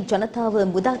වෛරසයෙන් ජනතාව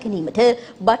මුදා ගැනීමට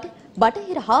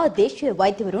බටහිර හා දේශීය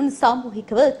වෛද්‍යවරුන්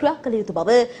සාමූහිකව ක්‍රියා කළ යුතු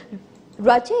බව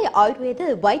රජයේ ආයුර්වේද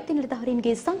වෛද්‍ය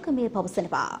නිලධාරීන්ගේ සංගමය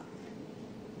පවසනවා.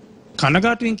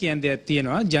 කනගාටුවෙන් කියන දෙයක්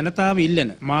තියෙනවා ජනතාව ඉල්ලන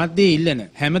මාධ්‍යයේ ඉල්ලන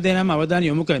හැමදේනම අවධානය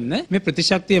යොමු කරන මේ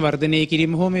ප්‍රතිශක්තිය වර්ධනය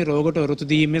කිරීම හෝ මේ රෝගට ඔරොත්තු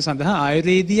දීම සඳහා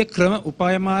ආයුර්වේදීය ක්‍රම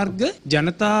උපාය මාර්ග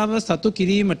ජනතාව සතු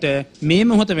කිරීමට මේ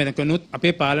මොහොත වෙනකනුත්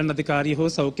අපේ පාලන අධිකාරිය හෝ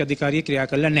සෞඛ්‍ය අධිකාරිය ක්‍රියා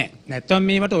කළා නැහැ. නැත්නම්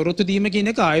මේවට ඔරොත්තු දීම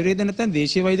කියන එක ආයුර්වේද නැත්නම්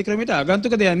දේශීය වෛද්‍ය ක්‍රමයට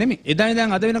ආගන්තුක දෙයක් නෙමෙයි. එදා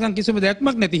ඉඳන් අද වෙනකන් කිසිම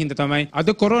දෙයක්මක් නැති හින්දා තමයි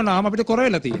අද කොරෝනාම අපිට කොර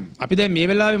වෙලා තියෙන්නේ. අපි දැන් මේ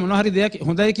වෙලාවේ මොන හරි දෙයක්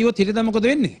හොඳයි කිව්වොත් හිතේ මොකද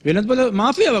වෙන්නේ? වෙළඳපොළ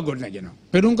මාෆියාවක් ගොඩනගෙනවා.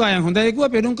 පෙරුම්කායන් හොඳයි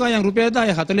කිව්වා පෙරුම්කායන් රුපියල්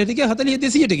 40 ගියා 40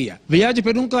 200ට ගියා. ව්‍යාජ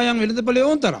පෙරුම්කායන් වෙළඳපොලේ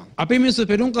ඕන්තරම්. අපේ මිනිස්සු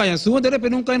පෙරුම්කායන් සුවඳර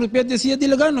පෙරුම්කායන් රුපියල් 200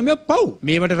 දීලා ගන්නවා. මේ පව්.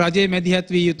 මේවට රජයේ මැදිහත්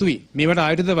විය යුතුයි. මේවට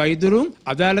ආයුර්වේද වෛද්‍යවරුන්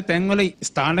අදාළ තැන්වල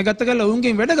ස්ථානගත කරලා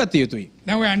උන්ගෙන් වැඩ ගත යුතුයි.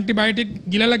 දැන් ඔය ඇන්ටිබයොටික්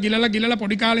ගිලලා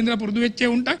පොඩි කාලේ ඉඳලා පුරුදු වෙච්ච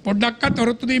උන්ට පොඩ්ඩක්වත්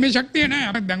ඔරොත්තු දීමේ ශක්තිය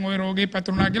නැහැ. දැන් ඔය රෝගේ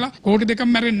පැතුරුණා කියලා කෝටි දෙකක්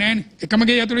මැරෙන්නේ නැහනේ. එකම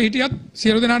ගේ ඇතුලේ හිටියත්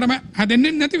සියලු දෙනාටම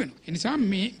හැදෙන්නේ නැති වෙනවා. ඒ නිසා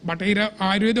මේ බටහිර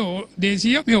ආයුර්වේද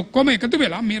දේශීය මේ ඔක්කොම එකතු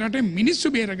වෙලා මේ රටේ මිනිස්සු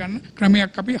බේර ගන්න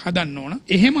ක්‍රමයක් අපි හදන්න ඕන.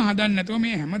 එහෙම හදන්න නැතුව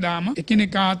මේ හැමදාම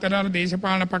එකිනෙකා අතර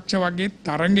දේශපාලන පක්ෂ වගේ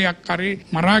තරංගයක් හරි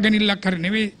මරාගැනිල්ලක් හරි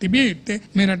නෙවෙයි තිබිය යුත්තේ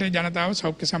මේ රටේ ජනතාව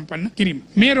සෞඛ්‍ය සම්පන්න කිරීම.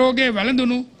 මේ රෝගයේ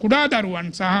වැළඳුණු කුඩා දරුවන්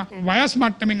සහ වයස්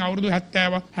මට්ටමින් අවුරුදු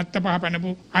 70 75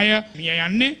 පැනපු අය මිය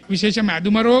යන්නේ විශේෂම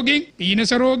ඇදුම රෝගීන්,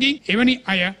 පීනස රෝගීන් එවැනි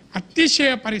අය අතිශය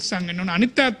පරිස්සම් වෙන්න ඕන.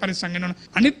 අනිත් අයත් පරිස්සම් වෙන්න ඕන.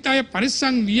 අනිත් අය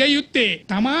පරිස්සම් විය යුත්තේ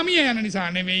තමා මිය යන නිසා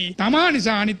නෙවෙයි. තමා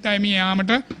නිසා අනිත් අය මිය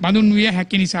යාමට බඳුන් විය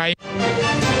හැකි නිසායි.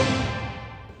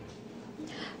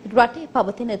 රටේ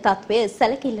පවතින තත්ත්වය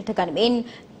සැලකිල්ලට ගනිමින්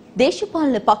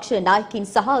දේශපාලන පක්ෂ නායකින්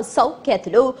සහ සෞඛ්‍ය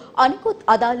ඇතුළු අනිකුත්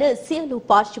අදාළ සියලු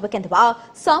පාර්ශ්ව කැඳවා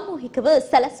සාමූහිකව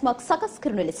සැලැස්මක් සකස්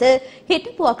කරන ලෙස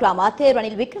හිටපු අග්‍රාමාත්‍ය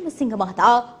රනිල් වික්‍රමසිංහ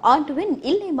මහතා ආණ්ඩුවෙන්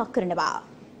ඉල්ලීමක් කරනවා.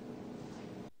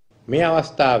 මේ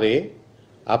අවස්ථාවේ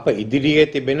අප ඉදිරියේ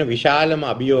තිබෙන විශාලම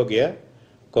අභියෝගය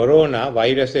කොරෝනා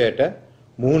වෛරසයට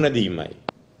මුහුණ දීමයි.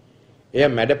 එය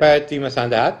මැඩ පැවැත්වීම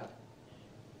සඳහාත්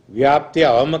ව්‍යාප්තිය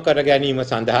අවම කර ගැනීම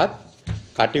සඳහාත්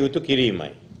කටයුතු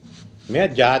කිරීමයි. මෙය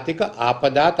ජාතික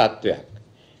ආපදා තත්ත්වයක්.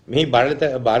 මෙහි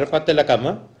බරපතලකම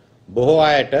බොහෝ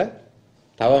අයට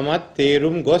තවමත්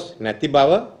තේරුම් ගොස් නැති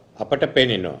බව අපට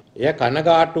පෙනෙනවා. එය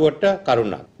කනගාටුවට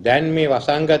කරුණක්. දැන් මේ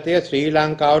වසංගතය ශ්‍රී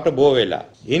ලංකාවට බෝ වෙලා.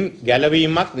 ඉන්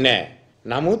ගැලවීමක් නැහැ.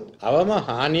 නමුත් අවම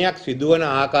හානියක් සිදුවන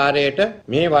ආකාරයට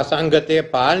මේ වසංගතය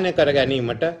පාලනය කර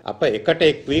ගැනීමට අප එකට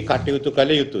එක් වී කටයුතු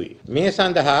කළ යුතුයි. මේ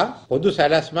සඳහා පොදු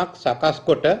සැලැස්මක් සකස්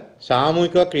කොට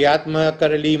සාමූහිකව ක්‍රියාත්මක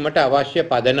කරලීමට අවශ්‍ය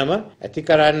පදනම ඇති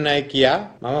කරන්නයි කියා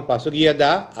මම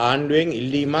පසුගියදා ආණ්ඩුවෙන්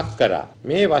ඉල්ලීමක් කරා.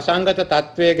 මේ වසංගත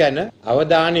තත්ත්වය ගැන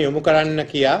අවධානය යොමු කරන්න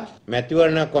කියා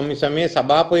මැතිවරණ කොමිසමේ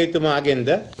සභාපතිතුමාගෙන්ද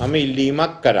මම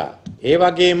ඉල්ලීමක් කරා. ඒ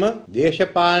වගේම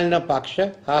දේශපාලන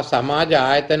පක්ෂ හා සමාජ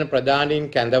ආයතන ප්‍රධානීන්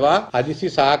කැඳවා හදිසි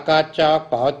සාකච්ඡාවක්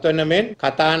පවත්වන මෙන්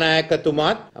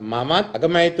කතානායකතුමාත් මමත්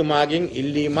අගමැතිතුමාගෙන්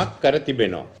ඉල්ලීමක් කර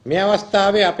තිබෙනවා. මේ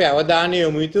අවස්ථාවේ අපේ අවධානය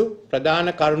යොමු යුතු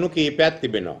ප්‍රධාන කරුණු කීපයක්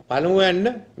තිබෙනවා. පළමුවෙන්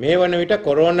මේ වන විට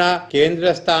කොරෝනා කේන්ද්‍ර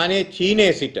ස්ථානයේ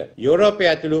චීනයේ සිට යුරෝපය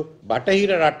ඇතුළු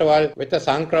බටහිර රටවල් වෙත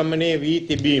සංක්‍රමණය වී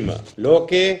තිබීම.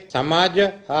 ලෝකයේ සමාජ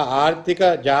හා ආර්ථික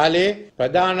ජාලයේ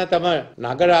ප්‍රධානතම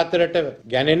නගර අතරට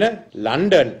ගැනෙන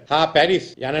ලන්ඩන් හා පැරිස්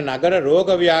යන නගර රෝග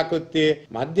ව්‍යාපෘතියේ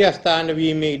මධ්‍යස්ථාන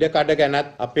වීමේ ඉඩකඩ ගැනත්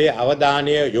අපේ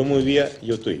අවධානය යොමු විය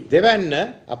යුතුයි. දෙවැන්න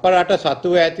අප රට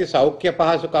සතුව ඇති සෞඛ්‍ය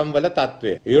පහසුකම් වල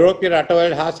තත්ත්වය. යුරෝපීය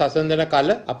රටවල් හා සසඳන කල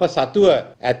අප සතුව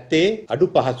ඇත්තේ අඩු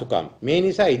පහසුකම්. මේ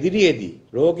නිසා ඉදිරියේදී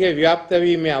රෝගය ව්‍යාප්ත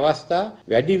වීමේ අවස්ථා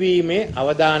වැඩි වීමේ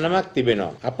අවදානමක්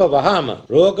තිබෙනවා. අප වහාම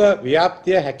රෝග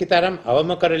ව්‍යාප්තිය හැකිතරම් අවම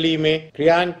කරලීමේ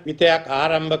ක්‍රියාන්විතයක්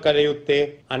ආරම්භ කළ යුත්තේ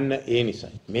අන්න ඒ නිසයි.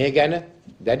 මේ ගැන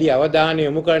දැඩි අවධානය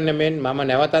යොමු කරන මෙන් මම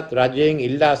නැවතත් රජයෙන්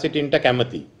ඉල්ලා සිටින්නට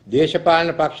කැමැතියි.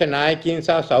 දේශපාලන පක්ෂ නායකයින්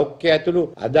සහ සෞඛ්‍ය ඇතුළු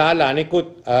අදාළ අනිකුත්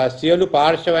සියලු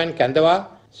පාර්ශවයන් කැඳවා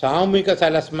සාමූහික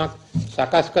සැලැස්මක්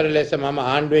සකස් කර ලෙස මම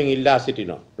ආණ්ඩුවෙන් ඉල්ලා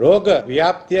සිටිනවා. රෝග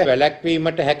ව්‍යාප්තිය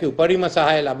වැළැක්වීමට හැකි උපරිම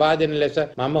සහාය ලබා දෙන ලෙස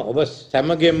මම ඔබ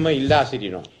සැමගෙන්ම ඉල්ලා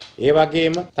සිටිනවා. ඒ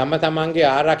වගේම තම තමන්ගේ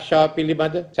ආරක්ෂාව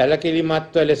පිළිබඳ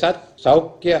සැලකිලිමත්ව ලෙසත්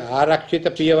සෞඛ්‍ය ආරක්ෂිත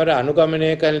පියවර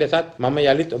අනුගමනය කරන ලෙසත් මම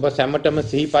යලිත් ඔබ සැමටම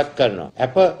සිහිපත් කරනවා.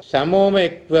 අප සැමෝම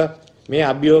එක්ව මේ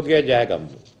අභියෝගය ජයගමු.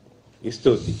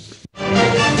 ස්තුතියි.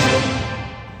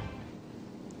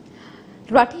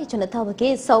 රටේ ජනතාවගේ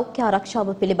සෞඛ්‍ය ආරක්ෂාව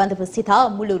පිළිබඳව සිතා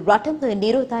මුළු රටම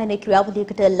නිරෝධායන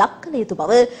ක්‍රියාවලියකට ලක් කළ යුතු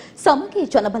බව සමගී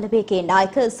ජනබලවේගයේ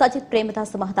නායක සජිත්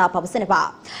ප්‍රේමදාස මහතා පවසනවා.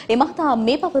 ඒ මහතා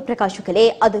මේ බව ප්‍රකාශ කළේ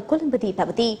අද කොළඹදී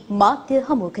පැවති මාධ්‍ය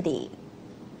හමුවකදී.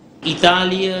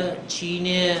 ඉතාලිය,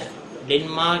 චීනය,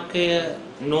 ඩෙන්මාර්කය,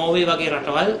 නෝර්වේ වගේ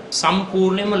රටවල්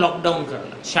සම්පූර්ණයෙන්ම ලොක්ඩවුන්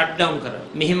කරලා, ෂට් ඩවුන් කරලා.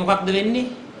 මෙහි මොකක්ද වෙන්නේ?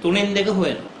 3න් 2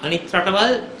 හොයනවා. අනිත්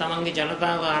රටවල් තමන්ගේ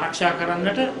ජනතාව ආරක්ෂා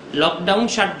කරන්නට ලොක්ඩවුන්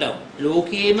ෂට් ඩවුන්.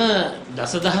 ලෝකයේම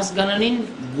දසදහස් ගණනින්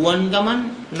ගුවන් ගමන්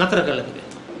නතර කළා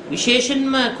තිබෙනවා.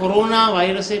 විශේෂයෙන්ම කොරෝනා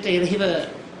වෛරසයට එරෙහිව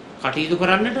කටයුතු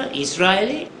කරන්නට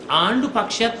ඊශ්‍රායලයේ ආණ්ඩු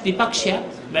පක්ෂයත් විපක්ෂයත්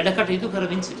වැඩ කටයුතු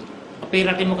කරමින් සිටිනවා. අපේ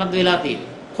රටේ මොකද්ද වෙලා තියෙන්නේ?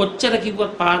 කොච්චර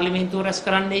කිව්වත් පාර්ලිමේන්තුව රැස්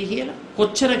කරන්නයි කියලා,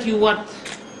 කොච්චර කිව්වත්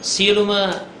සියලුම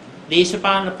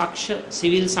දේශපාලන පක්ෂ,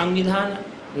 සිවිල් සංවිධාන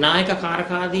නායක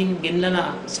කාරකාදීන්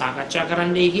ගෙන්නලා සාකච්ඡා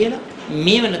කරන්නයි කියලා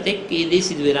මේ වෙනතෙක් ඒ දේ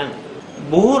සිදු වෙලා නැහැ.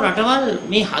 බොහෝ රටවල්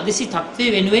මේ හදිසි තත්ත්වය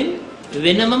වෙනුවෙන්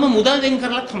වෙනමම මුදල් වෙන්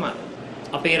කරලා තමයි.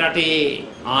 අපේ රටේ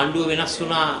ආණ්ඩුව වෙනස්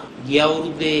වුණා ගිය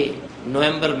අවුරුද්දේ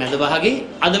නොවැම්බර් මැද භාගේ.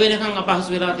 අද වෙනකන් අපහසු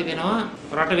වෙලා තිබෙනවා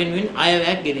රට වෙනුවෙන්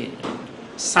අයවැයක් ගෙනෙන්න.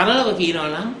 සරලව කියනවා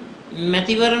නම්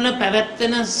මැතිවරණ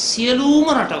පැවැත්වෙන සියලුම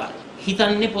රටවල්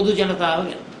හිතන්නේ පොදු ජනතාව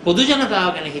ගැන. පොදු ජනතාව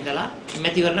ගැන හිතලා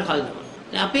මැතිවරණ කල් දානවා.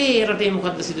 අපේ රටේ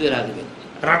මොකද්ද සිදු වෙලා තිබෙන්නේ?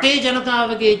 රටේ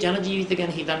ජනතාවගේ ජන ජීවිත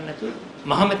ගැන හිතන්නේ නැතුව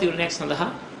මහමැතිවරණයක් සඳහා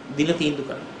දින තීන්දුව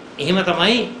කරනවා. එහෙම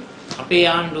තමයි අපේ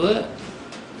ආණ්ඩුව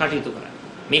කටයුතු කරන්නේ.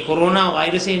 මේ කොරෝනා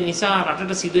වෛරසය නිසා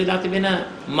රටට සිදු වෙලා තිබෙන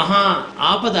මහා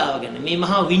ආපදාව ගැන, මේ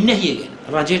මහා වින්නහිය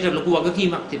ගැන රජයට ලොකු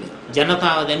වගකීමක් තිබෙනවා.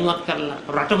 ජනතාව දැනුවත් කරලා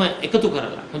රටම එකතු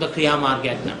කරලා හොඳ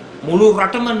ක්‍රියාමාර්ගයක් ගන්න. මුළු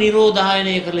රටම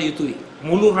නිරෝධායනය කළ යුතුයි.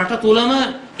 මුළු රට තුලම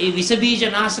ඒ විස බීජ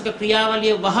නාශක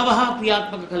ක්‍රියාවලිය වහවහ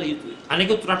ක්‍රියාත්මක කළ යුතුයි.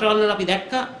 අනිකුත් රටවල් වල අපි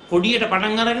දැක්කා පොඩියට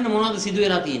පටන් අරගෙන මොනවද සිදු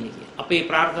වෙලා තියෙන්නේ කියලා. අපේ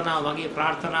ප්‍රාර්ථනාව වගේ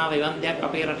ප්‍රාර්ථනාව එවන් දෙයක්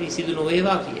අපේ රටේ සිදු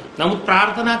නොවේවා කියලා. නමුත්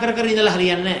ප්‍රාර්ථනා කර කර ඉඳලා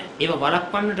හරියන්නේ නැහැ. ඒව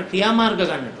වළක්වන්නට ක්‍රියාමාර්ග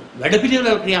ගන්නට,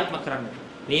 වැඩපිළිවෙළ ක්‍රියාත්මක කරන්නට.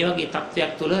 මේ වගේ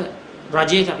තත්ත්වයක් තුළ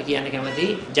රජයට අපි කියන්න කැමති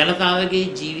ජනතාවගේ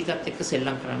ජීවිතත් එක්ක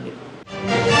සෙල්ලම් කරන්න එපා.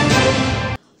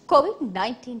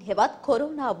 COVID-19 හෙවත්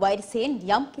කොරෝනා වෛරසයෙන්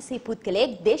යම්කිසි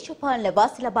පුද්ගලයෙක් දේශපාලන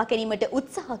වාසි ලබා ගැනීමට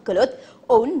උත්සාහ කළොත්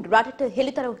ඔවුන් රටට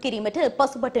හෙළිදරව් කිරීමට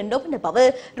පසුබට නොවන බව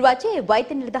රජයේ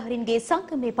වෛද්‍ය නිලධාරීන්ගේ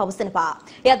සංගමය පවසනවා.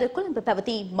 එය අද කොළඹ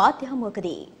පැවති මාධ්‍ය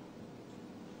හමුවකදී.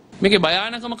 මේකේ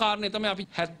භයානකම කාරණේ තමයි අපි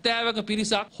 70ක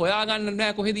පිරිසක් හොයාගන්න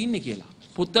නැහැ කොහෙද ඉන්නේ කියලා.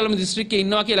 පුත්තලම දිස්ත්‍රික්කයේ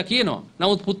ඉන්නවා කියලා කියනවා.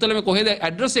 නමුත් පුත්තලම කොහෙද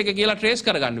ඇඩ්‍රස් එක කියලා ට්‍රේස්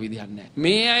කරගන්න විදිහක් නැහැ.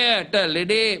 මේ අයට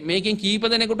ලෙඩේ මේකෙන් කීප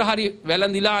දෙනෙකුට හරි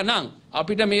වැළඳිලා නම්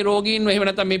අපිට මේ රෝගීන්ව එහෙම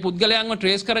නැත්නම් මේ පුද්ගලයන්ව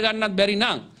ට්‍රේස් කරගන්නත් බැරි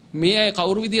නම් මේ අය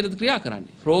කවුරු විදිහටද ක්‍රියා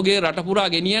කරන්නේ? රෝගේ රට පුරා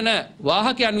ගෙනියන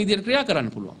වාහකයන් විදිහට ක්‍රියා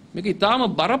කරන්න පුළුවන්. මේක ඉතාම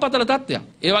බරපතල තත්ත්වයක්.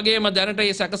 ඒ වගේම දැනට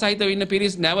මේ සැකසහිතව ඉන්න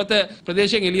පිරිස් නැවත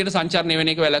ප්‍රදේශයෙන් එළියට සංචාරණය වෙන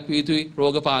එක වැළැක්විය යුතුයි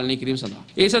රෝග පාලනය කිරීම සඳහා.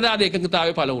 ඒ සඳහා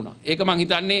එකඟතාවය පළ වුණා. ඒක මං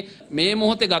හිතන්නේ මේ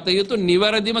මොහොතේ ගත යුතු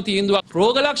නිවැරදිම තීන්දුවක්.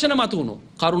 රෝග ලක්ෂණ මතුවුණොත්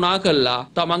කරුණාකරලා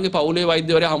තමන්ගේ පවුලේ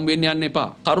වෛද්‍යවරයා හම්බ වෙන්න යන්න එපා.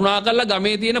 කරුණාකරලා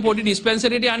ගමේ තියෙන පොඩි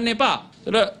ඩිස්පෙන්සරියට යන්න එපා.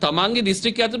 තමන්ගේ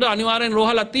දිස්ත්‍රික්කය ඇතුළේ අනිවාර්යෙන්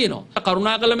රෝහලක් තියෙනවා.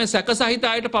 කරුණාකරලා මේ සැකසහිත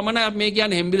අයට පමණ මේ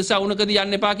කියන්නේ හෙම්බිරිසා වුණකදී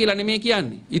යන්න එපා කියලා නෙමෙයි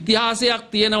කියන්නේ. ඉතිහාසයක්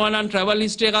තියෙනවා නම් ට්‍රැවල්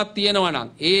හිස්ටරි එකක් තියෙනවා නම්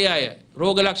ඒ අය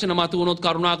රෝග ලක්ෂණ මත වුණොත්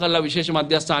කරුණාකරලා විශේෂ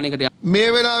මධ්‍යස්ථානයකට යන්න. මේ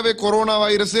වෙලාවේ කොරෝනා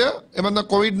වෛරසය එමන්ද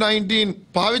COVID-19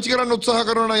 පාවිච්චි කරන්න උත්සාහ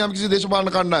කරන යම්කිසි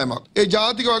දේශපාලන කණ්ඩායමක් ඒ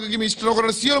ජාතික වගකීම ඉෂ්ට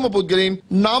නොකරන සියලුම පුද්ගලයන්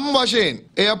නම් වශයෙන්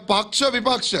එය පක්ෂ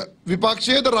විපක්ෂ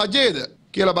විපක්ෂයේද රජයේද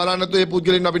කියලා බලන්නත් ඒ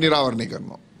පුද්ගලයන් අපි නිරාවරණය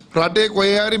කරනවා. රටේ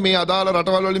කොහේ හරි මේ අදාළ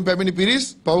රටවල් වලින් පැමිණි පිරිස්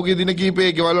පහුගිය දින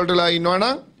කිහිපයේ ගෙවල් වලටලා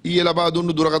ඉන්නවනම් ඊයේ ලබා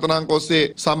දුන්නු දුරකථන අංක ඔස්සේ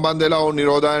සම්බන්ධ වෙලා ඔවුන්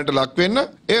නිරෝධායනයට ලක් වෙන්න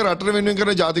ඒ රටට වෙනුවෙන්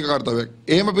කරන ජාතික කර්තව්‍යයක්.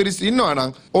 එහෙම පිරිස් ඉන්නවා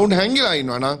නම් ඔවුන් හැංගිලා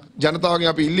ඉන්නවා නම්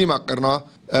ජනතාවගෙන් අපි ඉල්ලීමක් කරනවා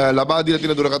ලබා දීලා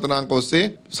තියෙන දුරකථන අංක ඔස්සේ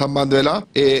සම්බන්ධ වෙලා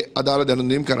ඒ අදාළ දැනුම්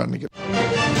දීම් කරන්න කියලා.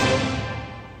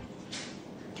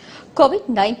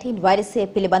 COVID-19 වෛරසය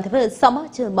පිළිබඳව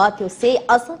සමාජ මාධ්‍ය ඔස්සේ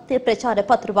අසත්‍ය ප්‍රචාර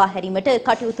පතුරවා හැරීමට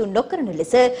කටයුතු නොකරන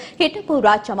ලෙස හිටපු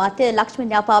රාජ්‍ය අමාත්‍ය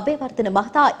ලක්ෂ්මන් යාපාබේවර්ධන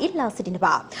මහතා ඉල්ලා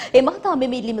සිටිනවා. ඒ මහතා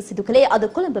මෙම ඉල්ලීම සිදු කළේ අද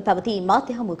කොළඹ පැවති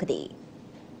මාධ්‍ය හමුවකදී.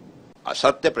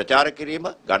 අසත්‍ය ප්‍රචාර කිරීම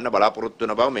ගන්න බලාපොරොත්තු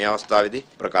වෙන බව මේ අවස්ථාවේදී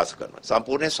ප්‍රකාශ කරනවා.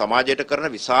 සම්පූර්ණ සමාජයට කරන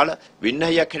විශාල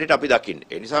වින්නහයක් හැටියට අපි දකින්නේ.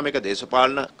 ඒ නිසා මේක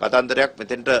දේශපාලන කතන්දරයක්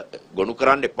මෙතෙන්ට ගොනු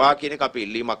කරන්න එපා කියන එක අපි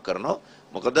ඉල්ලීමක් කරනවා.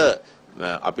 මොකද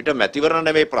අපිට මැතිවරණ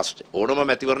නෙවෙයි ප්‍රශ්නේ. ඕනම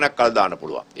මැතිවරණයක් කල් දාන්න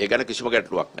පුළුවන්. ඒ ගැන කිසිම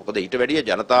ගැටලුවක් නැහැ. මොකද ඊට වැඩිය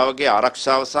ජනතාවගේ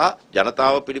ආරක්ෂාව සහ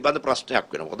ජනතාව පිළිබඳ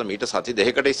ප්‍රශ්නයක් වෙනවා. මොකද මීට සති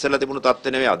දෙකකට ඉස්සෙල්ලා තිබුණු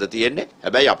තත්ත්වෙ නෙවෙයි අද තියෙන්නේ.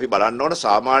 හැබැයි අපි බලන්න ඕන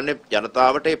සාමාන්‍ය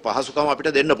ජනතාවට මේ පහසුකම්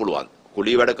අපිට දෙන්න පුළුවන්.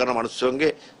 කුලී වැඩ කරන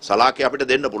මිනිස්සුන්ගේ සලාකේ අපිට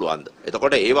දෙන්න පුළුවන්ද?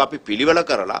 එතකොට ඒවා අපි පිළිවෙල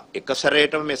කරලා එක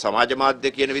සැරේටම මේ සමාජ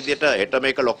මාධ්‍ය කියන විදිහට හෙට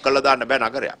මේක ලොක් කරලා දාන්න බෑ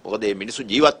නගරයක්. මොකද මේ මිනිස්සු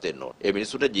ජීවත් වෙන්න ඕන. මේ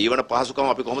මිනිස්සුන්ට ජීවන පහසුකම්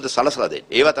අපි කොහොමද සලසලා දෙන්නේ?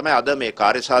 ඒවා තමයි අද මේ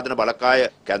කාර්ය සාධන බලකාය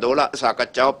කැඳවලා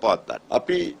සාකච්ඡාවක් පවත්වන්නේ.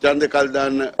 අපි ඡන්ද කල්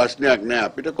දාන්න ප්‍රශ්නයක් නෑ.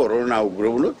 අපිට කොරෝනා උග්‍ර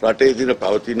වුණොත් රටේ තියෙන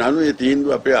පවතින අනුව ඒ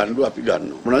තීන්දුව අපේ ආණ්ඩුව අපි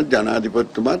ගන්නවා. මොනවාද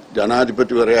ජනාධිපතිතුමත්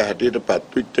ජනාධිපතිවරයා හැටියට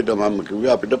පත්වෙච්ච ගමන්ම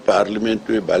කිව්වේ අපිට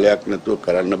පාර්ලිමේන්තුවේ බලයක් නැතුව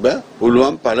කරන්න බෑ.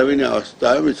 පුළුවන් පළවෙනි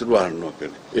අවස්ථාවේ විසිරුවහනවා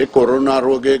කියලා. ඒ කොරෝනා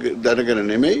රෝගය දැනගෙන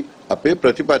නෙමෙයි අපේ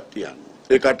ප්‍රතිපත්තියන්.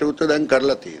 ඒ කටයුත්ත දැන්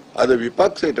කරලා තියෙනවා. අද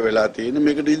විපක්ෂයට වෙලා තියෙන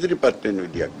මේකට ඉදිරිපත් වෙන්න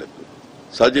විදියක් නැතුව.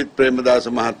 සජිත් ප්‍රේමදාස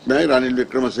මහත්මයායි රනිල්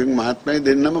වික්‍රමසිංහ මහත්මයායි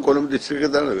දෙන්නම කොළඹ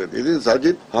දිස්ත්‍රික්කයට දානවා. ඉතින්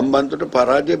සජිත් හම්බන්තොට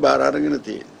පරාජය බාර අරගෙන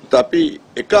තියෙනවා. අපි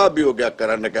එක අභියෝගයක්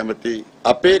කරන්න කැමති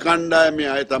අපේ කණ්ඩායමේ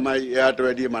අය තමයි එයාට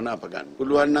වැඩිය මනාප ගන්න.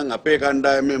 පුළුවන් නම් අපේ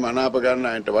කණ්ඩායමේ මනාප ගන්න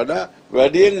අයට වඩා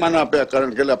වැඩියෙන් මනාපයක්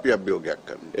කරන්න කියලා අපි අභියෝගයක්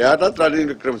කරනවා. එයාටත් රනිල්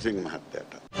වික්‍රමසිංහ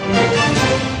මහත්තයාට.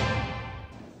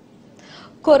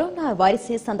 කොරෝනා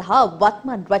වෛරසය සඳහා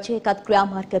වත්මන් රජයකත්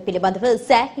ක්‍රියාමාර්ග පිළිබඳව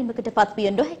සෑහීමකට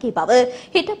පත්විය නොහැකි බව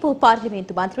හිටපු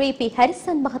පාර්ලිමේන්තු මන්ත්‍රී පී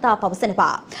හැරිසන් මහතා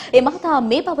පවසනවා. ඒ මහතා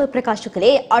මේ බව ප්‍රකාශ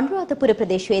කළේ අනුරාධපුර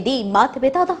ප්‍රදේශයේදී මාධ්‍ය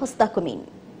වෙත අදහස් දක්වමින්.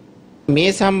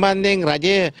 මේ සම්බන්ධයෙන්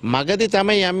රජය මගදී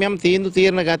තමයි යම් යම්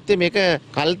තීරණ ගත්තේ. මේක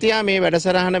කල්තියා මේ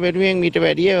වැඩසටහන වෙනුවෙන් ඊට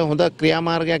වැඩිය හොඳ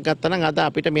ක්‍රියාමාර්ගයක් ගත්තා නම් අද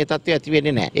අපිට මේ තත්ත්වය ඇති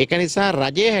වෙන්නේ නැහැ. ඒක නිසා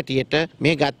රජයේ හැටියට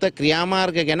මේ ගත්ත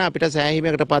ක්‍රියාමාර්ග ගැන අපිට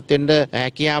සෑහීමකටපත් වෙන්න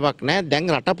හැකියාවක් නැහැ. දැන්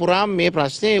රට පුරාම මේ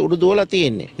ප්‍රශ්නේ උඩු දුවලා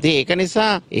තියෙන්නේ. ඉතින් ඒක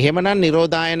නිසා එහෙමනම්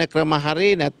නිරෝධායන ක්‍රම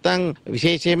හරි නැත්නම්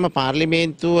විශේෂයෙන්ම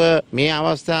පාර්ලිමේන්තුව මේ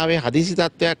අවස්ථාවේ හදිසි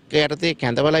තත්ත්වයක් යටතේ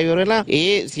කැඳවලා ඉවරලා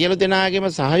ඒ සියලු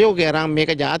දෙනාගේම සහයෝගය අරන්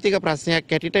මේක ජාතික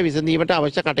ප්‍රශ්නයක් හැටියට විසඳීමට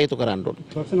අවශ්‍ය කටයුතු කරන්න ඕනේ.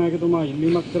 පක්ෂ නායකතුමා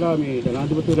ඉල්ලීමක් කළා මේ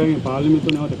ජනාධිපතිවරයාගේ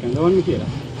පාර්ලිමේන්තුව නැවත කැඳවන්න කියලා.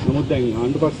 නමුත් දැන්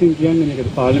ආණ්ඩු පක්ෂයෙන් කියන්නේ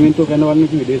මේක පාර්ලිමේන්තුව කැඳවන්න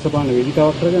කිව්වේ දේශපාලන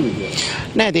වේදිකාවක් කරගන්න කියලා.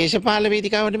 නෑ දේශපාලන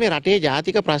වේදිකාවට මේ රටේ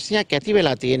ජාතික ප්‍රශ්නයක් ඇති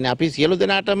වෙලා තියෙන්නේ. අපි සියලු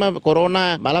දෙනාටම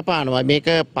කොරෝනා බලපානවා. මේක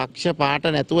පක්ෂ පාට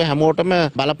නැතුව හැමෝටම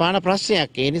බලපාන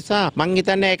ප්‍රශ්නයක්. ඒ නිසා මං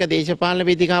හිතන්නේ ඒක දේශපාලන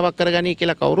වේදිකාවක් කරගනී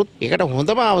කියලා කවුරුත්. ඒකට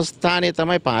හොඳම අවස්ථානය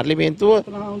තමයි පාර්ලිමේන්තුව.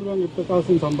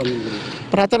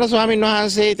 ප්‍රතන ස්වාමීන්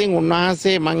වහන්සේ ඉතින්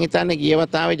උන්වහන්සේ මං හිතන්නේ ගිය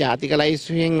වතාවේ ජාතික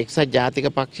ලයිස්තුවෙන් එක්සත් ජාතික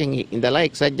පක්ෂයෙන් ඉඳලා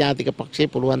එක්සත් ජාතික පක්ෂේ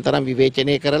පුළුවන් තරම්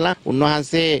විවේචනය කරලා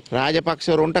උන්වහන්සේ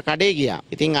රාජපක්ෂවරුන්ට කඩේ ගියා.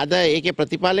 ඉතින් අද ඒකේ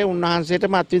ප්‍රතිඵලය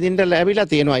උන්වහන්සේටම අත්විඳින්න ලැබිලා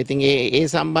තියෙනවා. ඉතින් ඒ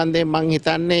සම්බන්ධයෙන් මම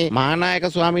හිතන්නේ මහානායක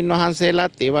ස්වාමින්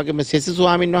වහන්සේලාත් ඒ වගේම සෙසි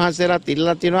ස්වාමින් වහන්සේලාත්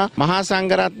ඉල්ලලා තියෙනවා මහා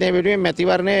සංඝරත්නය වෙනුවෙන්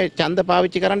මැතිවරණය ඡන්ද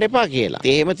පාවිච්චි කරන්න එපා කියලා.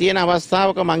 එහෙම තියෙන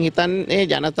අවස්ථාවක මම හිතන්නේ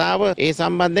ජනතාව ඒ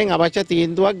සම්බන්ධයෙන් අවශ්‍ය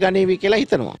තීන්දුවක් ගනීවි කියලා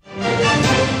හිතනවා.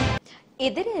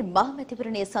 ඉදිරි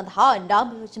මහමැතිවරණය සඳහා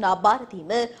නාම යෝජනා බාර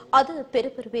දීම අද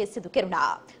පෙරපරුවේ සිදු කෙරුණා.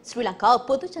 ශ්‍රී ලංකා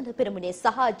පොදුජන පෙරමුණේ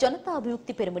සහ ජනතා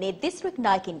විමුක්ති පෙරමුණේ දිස්ත්‍රික්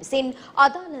නායකින් විසින්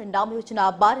අදාළ නාම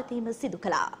යෝජනා බාර දීම සිදු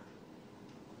කළා.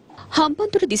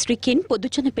 හම්බන්තොට දිස්ත්‍රික්කෙන්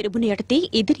පොදුජන පෙරමුණ යටතේ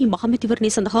ඉදිරි මහමැතිවරණය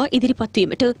සඳහා ඉදිරිපත්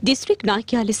වීමට දිස්ත්‍රික්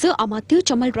නායකයා ලෙස අමාත්‍ය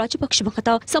චමල් රාජපක්ෂ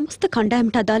මහතා සමස්ත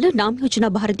කණ්ඩායමට අදාළ නාම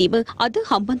යෝජනා බාර දීම අද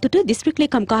හම්බන්තොට දිස්ත්‍රික්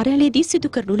ලේකම් කාර්යාලයේදී සිදු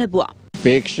කරනු ලැබුවා.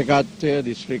 අපේක්ෂකත්වය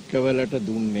දිස්ත්‍රික්කවලට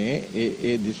දුන්නේ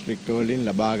ඒ දිස්ත්‍රික්කවලින්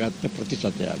ලබාගත්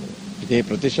ප්‍රතිශතයද. ඒ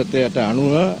ප්‍රතිශතයට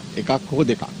අනුව එකක් හෝ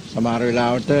දෙකක්. සමහර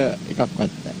වෙලාවට එකක්වත්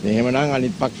නැහැ. එහෙමනම්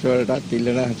අනිත් පක්ෂ වලටත්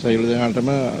ඉල්ලන සියලු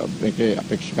දෙනාටම මේකේ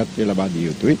අපේක්ෂකත්වය ලබා දිය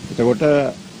යුතුයි. එතකොට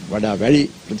වඩා වැඩි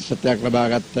ප්‍රතිශතයක්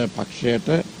ලබාගත් පක්ෂයට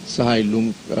සහ ඉල්ලුම්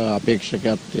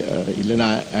අපේක්ෂකත් ඉල්ලන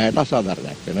අයට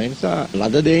අසාධාරණයක් වෙනවා. ඒ නිසා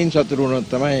ලද දෙයින් සතුටු වුණොත්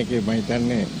තමයි ඒකේ මම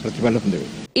හිතන්නේ ප්‍රතිඵල හොඳ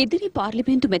වෙන්නේ. ඉදිරි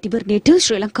පාර්ලිමේන්තු මැතිවරණයට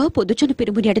ශ්‍රී ලංකා පොදුජන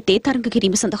පෙරමුණ යටතේ තරඟ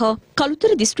කිරීම සඳහා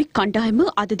කළුතර දිස්ත්‍රික් කණ්ඩායම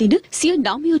අද දින සිය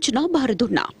නාම යෝජනා බාර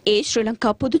දුන්නා. ඒ ශ්‍රී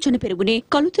ලංකා පොදුජන පෙරමුණේ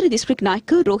කළුතර දිස්ත්‍රික්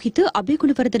නායක රෝහිත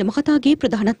අබේගුණවර්ධන මහතාගේ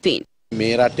ප්‍රධානත්වයෙන්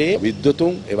මේ රටේ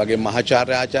විද්වතුන් එවගේ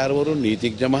මහාචාර්ය ආචාර්යවරුන්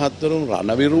නීතිඥ මහත්වරුන්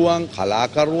රණවිරුවන්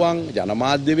කලාකරුවන්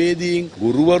ජනමාධ්‍යවේදීන්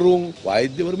ගුරුවරුන්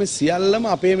වෛද්‍යවරු මේ සියල්ලම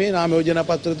අපේ මේ නාම යෝජනා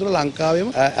පත්‍රය තුළ ලංකාවෙම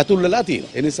ඇතුල් වෙලා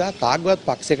තියෙනවා. ඒ නිසා කාගවත්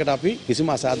පක්ෂයකට අපි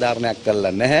කිසිම අසාධාරණයක්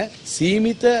කළා නැහැ.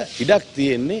 සීමිත ඉඩක්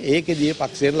තියෙන්නේ ඒකෙදී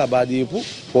පක්ෂයට ලබා දීපු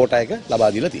කෝටා එක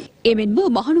ලබා දීලා තියෙනවා. එමෙන්ම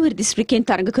මහනුවර දිස්ත්‍රික්කයෙන්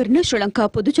තරඟ කරන ශ්‍රී ලංකා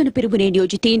පොදුජන පෙරමුණේ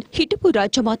නියෝජිතයින් හිටපු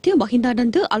රාජ්‍ය අමාත්‍ය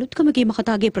මහින්දානන්ද අලුත්කමගේ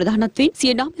මහතාගේ ප්‍රධානත්වයෙන්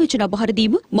සිය නාම යෝජනා බාර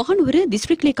දීම මහනුවර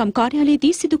දිස්ත්‍රික් ලේකම්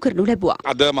කාර්යාලයේදී සිදු කරනු ලැබුවා.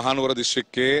 අද මහනුවර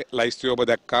දිස්ත්‍රික්කයේ ලයිස්තුව ඔබ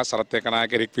දැක්කා සරත්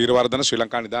ඒකනායක එරික් වීරවර්ධන ශ්‍රී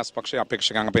ලංකා නිදහස් පක්ෂයේ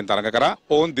අපේක්ෂකයන් අපෙන් තරඟ කරා.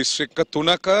 ඔවුන් දිස්ත්‍රික්ක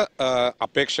 3ක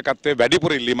අපේක්ෂකත්වයේ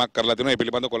වැඩිපුර ඉල්ලීමක් කරලා තිනවා. ඒ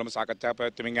පිළිබඳව කොළඹ සාකච්ඡා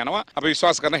පැවැත්වීමෙන් යනවා. අපි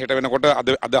විශ්වාස කරන හෙට වෙනකොට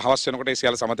අද හවස් වෙනකොට ඒ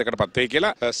සියල්ල සමතයකටපත් වෙයි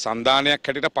කියලා. සංධානයක්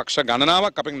හැටියට පක්ෂ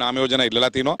ගණනාවක් අපෙන් නාම යෝජනා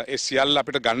ඉල්ලලා තිනවා. ඒ සියල්ල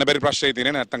අපිට ගන්න බැරි ප්‍රශ්නේ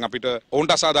තියෙන්නේ නැත්නම් අපිට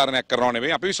ඔවුන්ට අසාධාරණයක් කරනව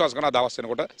නෙවෙයි. අපි විශ්වාස කරනවා දවස්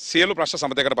වෙනකොට සියලු ප්‍රශ්න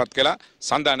සමතයකටපත් කියලා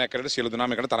සංධානයක් හැටියට සියලු දෙනා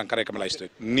මේකට තරඟ කර එකම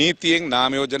ලයිස්තුවේ. නීතියෙන්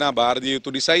නාම යෝජනා බාර දිය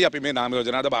යුතු නිසායි අපි මේ නාම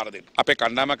යෝජනාද බාර දෙන්නේ. අපේ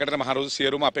කණ්ඩායමකට මහරුදු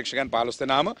සියලුම අපේක්ෂකයන් 15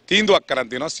 දෙනාම තීන්දුවක් කරන්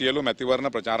තියෙනවා සියලු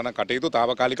මැතිවරණ ප්‍රචාරණ කටයුතු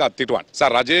తాවකාලික අත්හිටුවන්.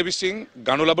 රජය විසින්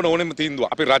ගනු ලබන ඕනෙම තීන්දුව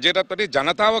අපි රජයටත් වඩා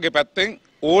ජනතාවගේ පැත්තෙන්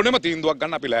ඕනෙම තීන්දුවක්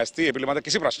ගන්න අපි ලෑස්ති. ඒ පිළිබඳ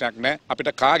කිසි ප්‍රශ්නයක් නැහැ. අපිට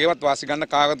කාගේවත් වාසි ගන්න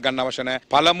කාගවත් ගන්න අවශ්‍ය නැහැ.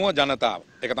 පළමුව ජනතාව.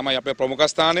 ඒක තමයි අපේ ප්‍රමුඛ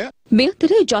ස්ථානය. මේ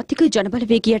අතර ජාතික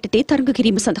ජනබලවේගය යටතේ තරඟ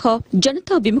කිරීම සඳහා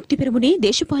ජනතා විමුක්ති පෙරමුණේ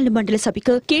දේශපාලන මණ්ඩල සභික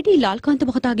කේ.ඩී. ලාල්කාන්ත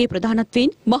මහතාගේ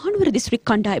ප්‍රධානත්වයෙන් මහනුවර දිස්ත්‍රික්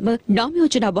කණ්ඩායම නාම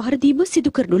යෝජනා බාර දීම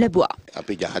සිදු කරනු ලැබුවා.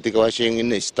 අපි ජාතික වශයෙන්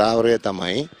ඉන්න ස්ථාවරය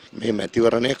තමයි මේ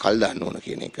මැතිවරණය කල් දාන්න ඕන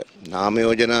කියන එක. නාම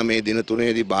යෝජනා මේ දින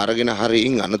තුනේදී බාරගෙන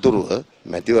හරියින් අනතුරුව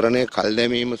මැතිවරණය කල්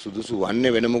දැමීම සුදුසු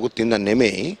වන්නේ වෙන මොකුත් හින්දා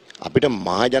නෙමෙයි. අපිට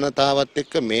මහ ජනතාවත්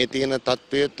එක්ක මේ තියෙන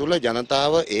තත්ත්වය තුළ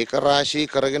ජනතාව ඒකරාශී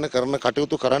කරගෙන කරන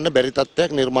කටයුතු කරන්න බැරි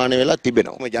තත්ත්වයක් නිර්මාණය වෙලා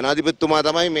තිබෙනවා. ජනාධිපතිතුමා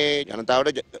තමයි මේ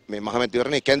ජනතාවට මේ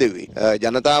මහමැතිවරණය කැඳෙව්වේ.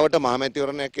 ජනතාවට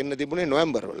මහමැතිවරණයක් එන්න තිබුණේ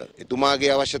නොවැම්බර් වල.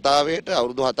 එතුමාගේ අවශ්‍යතාවයට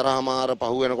අවුරුදු 4.5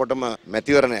 පහු වෙනකොටම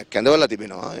මැතිවරණයක් කැඳවලා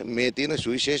තිබෙනවා. මේ තියෙන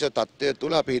සුවිශේෂ තත්ත්වය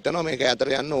තුළ අපි හිතනවා මේක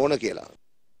අතර යන්න ඕන කියලා.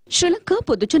 ශ්‍රී ලංකා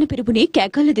පොදුජන පෙරමුණේ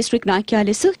කෑගල්ල දිස්ත්‍රික් නායකයා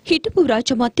ලෙස හිටපු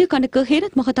රාජ්‍ය අමාත්‍ය කනක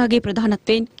හේරත් මහතාගේ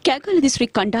ප්‍රධානත්වයෙන් කෑගල්ල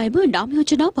දිස්ත්‍රික් කණ්ඩායම නාම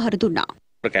යෝජනා බාර දුන්නා.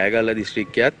 කෑගල්ල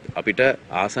දිස්ත්‍රික්කයත් අපිට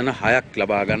ආසන 6ක්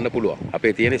ලබා ගන්න පුළුවන්.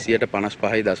 අපේ තියෙන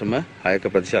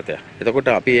 55.6%ක ප්‍රතිශතයක්. එතකොට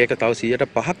අපි ඒක තව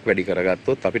 105ක් වැඩි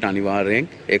කරගත්තොත් අපිට අනිවාර්යෙන්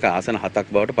ඒක ආසන 7ක්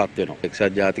බවට පත් වෙනවා.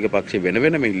 එක්සත් ජාතික පක්ෂය වෙන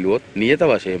වෙනම ඉල්ලුවොත් නියත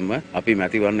වශයෙන්ම අපි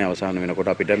මැතිවරණය අවසන්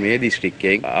වෙනකොට අපිට මේ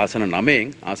දිස්ත්‍රික්කයෙන් ආසන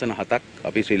 9න් ආසන 7ක්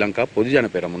අපි ශ්‍රී ලංකා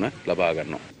පොදුජන පෙරමුණ ලබා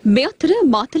ගන්නවා. මේ අතර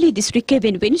මාතලේ දිස්ත්‍රික්කයේ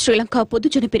වෙනුවෙන් ශ්‍රී ලංකා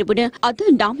පොදුජන පෙරමුණ අද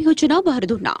නාම යෝජනා බාර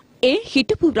දුන්නා. ඒ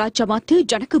හිටපු රාජ්‍ය අමාත්‍ය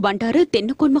ජනක බණ්ඩාර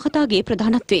තෙන්නකෝන් මහතාගේ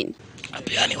ප්‍රධානත්වයෙන්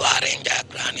අපි අනිවාර්යෙන්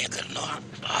ජයග්‍රහණය කරනවා.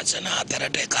 ආසන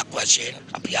 4ට එකක් වශයෙන්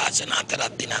අපි ආසන 4ක්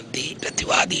දිනද්දී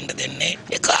ප්‍රතිවාදීන්ට දෙන්නේ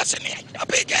එක ආසනයයි.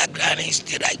 අපේ ජයග්‍රහණය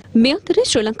ස්ථිරයි. මේ අතර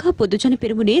ශ්‍රී ලංකා පොදුජන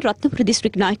පෙරමුණේ රත්නපුර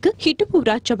දිස්ත්‍රික් නායක හිටපු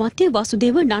රාජ්‍ය අමාත්‍ය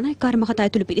වාසුදේව නානායක්කාර මහතා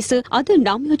ඇතුළු පිරිස අද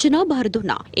නාම යෝජනා බාර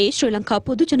දුන්නා. ඒ ශ්‍රී ලංකා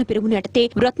පොදුජන පෙරමුණ යටතේ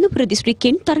රත්නපුර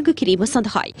දිස්ත්‍රික්කෙන් තරඟ කිරීම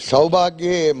සඳහායි.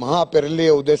 සෞභාග්‍යයේ මහා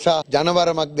පෙරළිය උදෙසා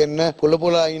ජනවරමක් දෙන්න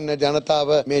පුලපුලා ඉන්න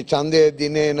ජනතාව මේ ඡන්දය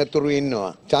දිනේ නතුරු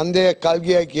ඉන්නවා. ඡන්දය කල්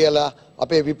ගියයි කියලා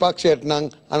අපේ විපක්ෂයට නම්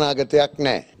අනාගතයක්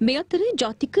නැහැ. මේ අතර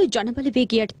ජාතික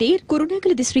ජනබලවේගය යටතේ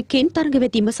කුරුණෑගල දිස්ත්‍රික්කයෙන් තරඟ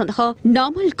වැදීම සඳහා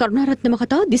නාමල් කරුණාරත්න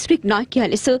මහතා දිස්ත්‍රික් නායකයා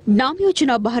ලෙස නාම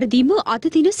යෝජනා බහර දීම අද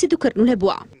දින සිදු කරනු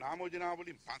ලැබුවා.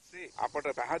 නාමෝජනාවලින් පස්සේ අපට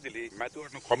පැහැදිලි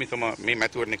මැතිවරණ කොමිසම මේ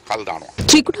මැතිවරණේ කල් දානවා.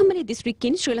 ත්‍රිකුණාමලේ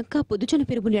දිස්ත්‍රික්කයෙන් ශ්‍රී ලංකා පොදුජන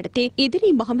පෙරමුණ යටතේ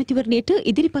ඉදිරි මහමැතිවරණයට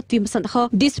ඉදිරිපත් වීම සඳහා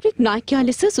දිස්ත්‍රික් නායකයා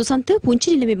ලෙස සුසන්ත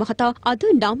පුංචිනිලමේ මහතා අද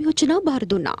නාම යෝජනා බහර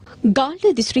දුන්නා. ගාල්ල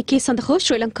දිස්ත්‍රික්කයේ සඳහා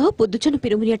ශ්‍රී ලංකා පොදුජන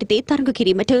පෙරමුණ යටතේ තරඟ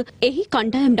කිරීමට එහි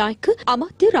කණ්ඩායම් නායක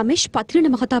අමාත්‍ය රමේෂ්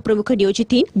පතිරණ මහතා ප්‍රමුඛ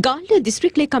නියෝජිතයින් ගාල්ල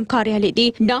දිස්ත්‍රික් ලේකම් කාර්යාලයේදී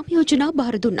නාම යෝජනා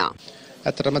බහර දුන්නා.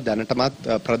 ඇත්තටම දැනටමත්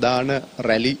ප්‍රධාන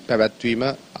රැලි පැවැත්වීම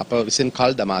අප විසින්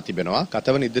කල් දමා තිබෙනවා.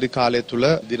 ගතවන ඉදිරි කාලය තුල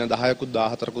දින 10කුත්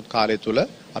 14කුත් කාලය තුල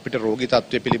අපිට රෝගී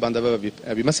තත්ත්වය පිළිබඳව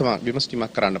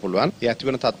විමසීමක් කරන්න පුළුවන්. ඒ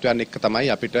ඇතිවන තත්ත්වයන් එක්ක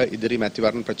තමයි අපිට ඉදිරි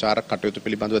මැතිවරණ ප්‍රචාරක කටයුතු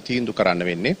පිළිබඳව තීන්දුව කරන්න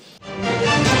වෙන්නේ.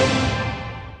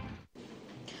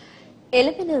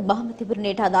 එළවෙන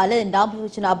මහමැතිවරණයට අදාළ නාම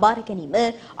යෝජනා බාර ගැනීම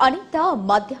අනිද්දා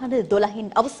මධ්‍යහන 12න්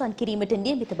අවසන් කිරීමට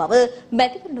නියමිත බව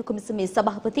මැතිවරණ කොමිසමේ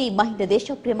සභාපති මහින්ද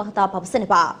දේශප්‍රිය මහතා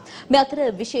පවසනවා. මේ අතර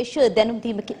විශේෂ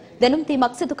දැනුම්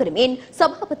දීමක් සිදු කරමින්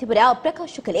සභාපතිවරයා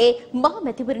ප්‍රකාශ කළේ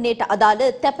මහමැතිවරණයට අදාළ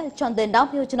තැපැල් ඡන්ද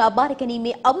නාම යෝජනා බාර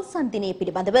ගැනීමේ අවසන් දිනය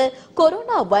පිළිබඳව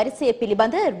කොරෝනා වෛරසය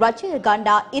පිළිබඳ රජය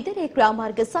ගණ්ඩා ඉදිරි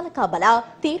ක්‍රියාමාර්ග සලකා බලා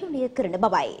තීරණය කරන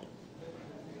බවයි.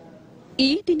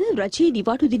 ඊයේ දින රජයේ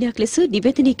නිවාඩු දිනයක් ලෙස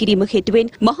නිවේදනය කිරීම හේතුවෙන්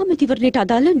මහමැතිවරණයට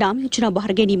අදාළ නාම යෝජනා බාර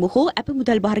ගැනීම හෝ අප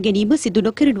මුදල් බාර ගැනීම සිදු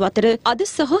නොකරනු අතර අද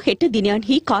සහ හෙට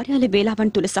දිනයන්හි කාර්යාල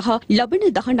වේලාවන් තුල සහ ලබන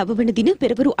 19 වන දින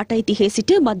පෙරවරු 8:30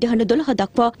 සිට මධ්‍යහන 12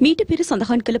 දක්වා මීට පෙර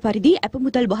සඳහන් කළ පරිදි අප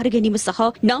මුදල් බාර ගැනීම සහ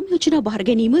නාම යෝජනා බාර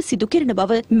ගැනීම සිදු කරන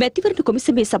බව මැතිවරණ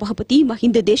කොමිසමේ සභාපති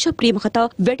මහින්ද දේශප්‍රිය මහතා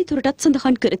වැඩිදුරටත්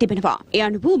සඳහන් කර තිබෙනවා. ඒ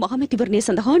අනුව මහමැතිවරණය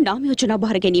සඳහා නාම යෝජනා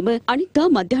බාර ගැනීම අනිද්දා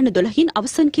මධ්‍යහන 12න්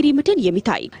අවසන් කිරීමට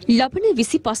නියමිතයි. ලබන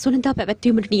 25 වනදා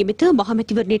පැවැත්වීමට නියමිත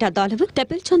මහමැතිවරණයට අදාළව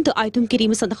තැපැල් ඡන්ද අයදුම්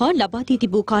කිරීම සඳහා ලබා දී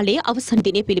තිබූ කාලයේ අවසන්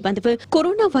දිනය පිළිබඳව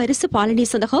කොරෝනා වෛරස් පාලනය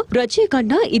සඳහා රජය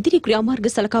ගන්නා ඉදිරි ක්‍රියාමාර්ග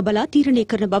සලකා බලා තීරණය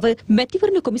කරන බව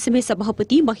මැතිවරණ කොමිසමේ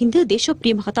සභාපති මහින්ද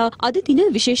දේශප්‍රිය මහතා අද දින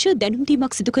විශේෂ දැනුම්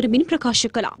දීමක් සිදු කරමින් ප්‍රකාශ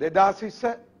කළා.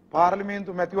 2020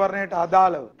 පාර්ලිමේන්තු මැතිවරණයට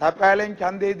අදාළව තැපැලෙන්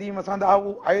ඡන්දය දීම සඳහා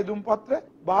වූ අයදුම් පත්‍ර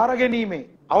බාර ගැනීමේ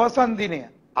අවසන් දිනය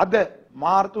අද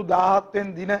මාර්තු 17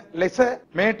 වෙනි දින ලෙස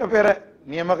මේට පෙර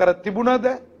නියම කර තිබුණද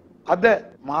අද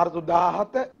මාර්තු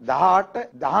 17, 18,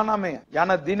 19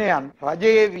 යන දිනයන්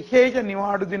රජයේ විශේෂ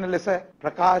නිවාඩු දින ලෙස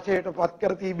ප්‍රකාශයට පත්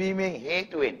කර තිබීමේ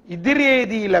හේතුවෙන්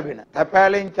ඉදිරියේදී ලැබෙන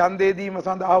තැපැලෙන් ඡන්දය දීම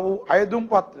සඳහා වූ අයදුම්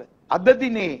පත්‍ර අද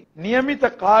දිනේ නියමිත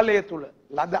කාලය තුල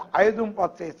ලද අයදුම්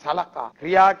පත්‍රයේ සලකා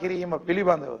ක්‍රියා කිරීම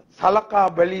පිළිබඳව සලකා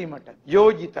බැලීමට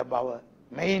යෝජිත බව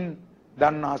මෙයින්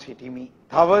දන්වා සිටිමි.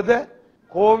 තවද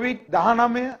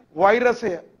COVID-19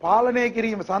 වෛරසය පාලනය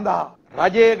කිරීම සඳහා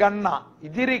රජය ගන්නා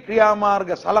ඉදිරි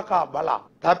ක්‍රියාමාර්ග සලකා බලා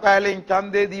තැපැලෙන්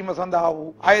ඡන්දය දීම සඳහා වූ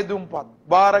අයදුම්පත්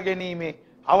බාර ගැනීමේ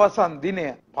අවසන් දිනය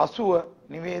පසුව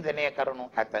නිවේදනය කරනු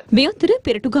ඇත. මේ අතර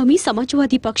පෙරටුගාමී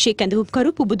සමාජවාදී පක්ෂයේ කැඳවුම්කරු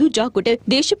පුබුදු ජාකොට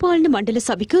දේශපාලන මණ්ඩල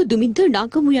සභික දුමින්ද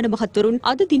නාගමු යන මහත්වරුන්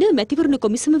අද දින මැතිවරණ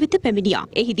කොමිසම වෙත පැමිණියා.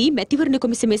 එහිදී මැතිවරණ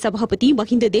කොමිසමේ සභාපති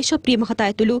මහින්ද දේශප්‍රිය මහතා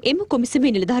ඇතුළු එම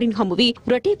කොමිසමේ නිලධාරීන් හමු වී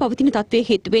රටේ පවතින තත්ත්වයේ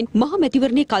හේතුවෙන් මහ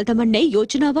මැතිවරණයේ කල් දමන්නේ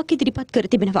යෝජනාවක් ඉදිරිපත් කර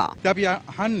තිබෙනවා. අපි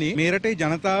අහන්නේ මේ රටේ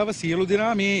ජනතාව සියලු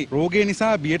දෙනා මේ රෝගය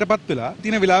නිසා බියටපත් වෙලා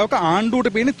තියෙන වෙලාවක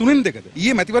ආණ්ඩුවට පේන්නේ 3න් 2ද.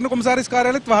 ඊයේ මැතිවරණ කොමසාරිස්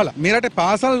කාර්යාලයත් වහලා මේ රටේ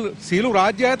පාසල් සියලු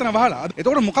රාජ්‍ය ආයතන වහලා.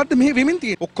 එතකොට මොකද්ද මේ වෙමින්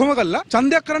තියෙන්නේ? ඔක්කොම කළා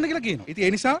ඡන්දයක් කරන්න කියලා කියනවා. ඉතින්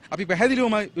ඒ නිසා අපි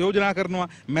පැහැදිලිවම යෝජනා කරනවා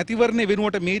මැතිවරණයේ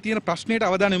වෙනුවට මේ තියෙන ප්‍රශ්නයට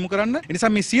අවධානය යොමු කරන්න. ඒ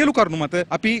නිසා මේ සියලු කරුණු මත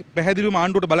අපි පැහැදිලිවම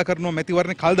ආණ්ඩුවට බල කරනවා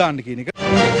මැතිවරණේ කල් දාන්න කියන එක.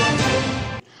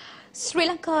 ශ්‍රී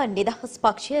ලංකා නිදහස්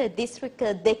පක්ෂය දිස්ත්‍රික්ක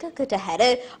 2කට හැර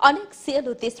අනෙක්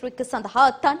සියලු දිස්ත්‍රික්ක සඳහා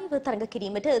තනිව තරඟ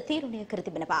කිරීමට තීරණය කර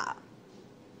තිබෙනවා.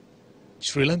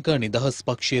 ශ්‍රී ලංකා නිදහස්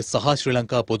පක්ෂය සහ ශ්‍රී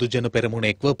ලංකා පොදුජන පෙරමුණ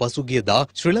එක්ව පසුගියදා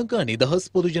ශ්‍රී ලංකා නිදහස්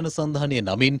පොදුජන සන්ධානය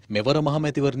නමින් මෙවර මහ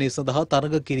මැතිවරණය සඳහා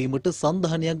තරඟ කිරීමට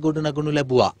සන්ධානයක් ගොඩනගනු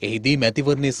ලැබුවා. එහිදී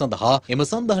මැතිවරණය සඳහා එම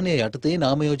සන්ධානය යටතේ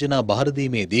නාම යෝජනා බහර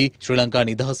දීමේදී ශ්‍රී ලංකා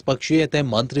නිදහස් පක්ෂයේ ඇතැම්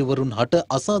මන්ත්‍රීවරුන් හට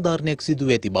අසාධාරණයක් සිදු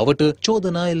ඇති බවට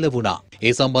චෝදනා එල්ල වුණා.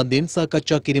 ඒ සම්බන්ධයෙන්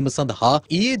සාකච්ඡා කිරීම සඳහා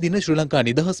ඊයේ දින ශ්‍රී ලංකා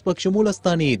නිදහස් පක්ෂ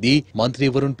මූලස්ථානයේදී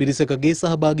මන්ත්‍රීවරුන් පිරිසකගේ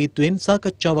සහභාගීත්වයෙන්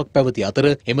සාකච්ඡාවක් පැවති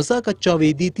අතර එම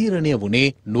සාකච්ඡාවේදී තීරණය වුණේ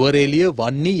නුවරඑළිය,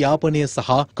 වන්නි, යාපනය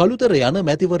සහ කළුතර යන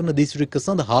මැතිවරණ දිස්ත්‍රික්ක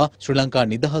සඳහා ශ්‍රී ලංකා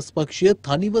නිදහස් පක්ෂය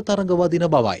තනිව තරඟවා දින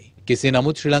බවයි. කෙසේ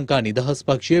නමුත් ශ්‍රී ලංකා නිදහස්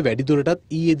පක්ෂය වැඩිදුරටත්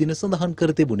ඊයේ දින සඳහන්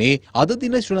කර තිබුණේ අද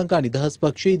දින ශ්‍රී ලංකා නිදහස්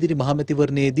පක්ෂය ඉදිරි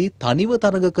මහමැතිවරණයේදී තනිව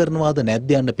තරඟ කරනවාද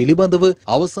නැද්ද යන්න පිළිබඳව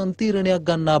අවසන් තීරණයක්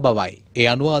ගන්නා බවයි. ඒ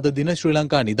අනුව අද දින ශ්‍රී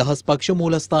ලංකා නිදහස් පක්ෂ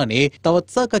මූලස්ථානයේ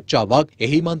තවත් සාකච්ඡාවක්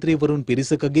එහි මන්ත්‍රීවරුන්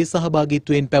පිරිසකගේ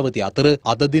සහභාගීත්වයෙන් පැවති අතර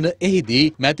අද දින එහිදී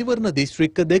මැතිවරණ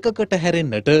දිස්ත්‍රික්ක දෙකකට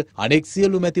හැරෙන්නට අනෙක්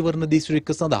සියලු මැතිවරණ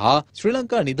දිස්ත්‍රික්ක සඳහා ශ්‍රී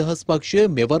ලංකා නිදහස් පක්ෂය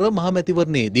මෙවර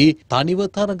මහමැතිවරණයේදී තනිව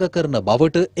තරඟ කරන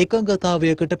බවට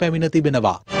එකඟතාවයකට පැමිණ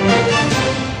තිබෙනවා.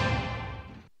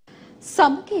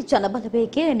 සමගි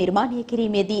ජනබලවේගය නිර්මාණය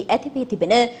කිරීමේදී ඇතිවී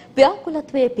තිබෙන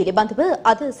ව්‍යාකූලත්වය පිළිබඳව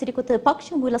අද සිරිකොත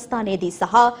පක්ෂ මූලස්ථානයේදී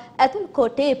සහ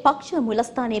ඇතුල්කෝටේ පක්ෂ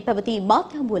මූලස්ථානයේ පැවති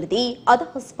මාධ්‍යහමුවලදී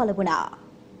අදහස් පළ වුණා.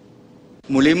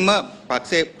 මුලින්ම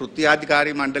පක්ෂයේ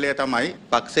කෘත්‍යාධිකාරී මණ්ඩලය තමයි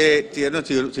පක්ෂයේ තියෙන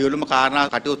සියලුම කාරණා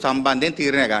කටයුතු සම්බන්ධයෙන්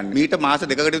තීරණය ගන්න. මීට මාස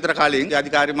දෙකකට විතර කලින්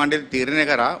අධිකාරී මණ්ඩලය තීරණය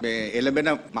කරා මේ එළඹෙන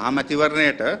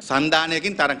මහමැතිවරණයට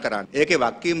සන්දානයකින් තරඟ කරන්න. ඒකේ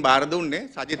වක්කීම් බාර දුන්නේ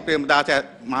සජිත් ප්‍රේමදාස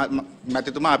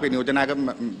මැතිතුමා අපේ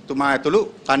නියෝජනායකතුමා ඇතුළු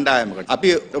කණ්ඩායමකට. අපි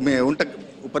මේ උන්ට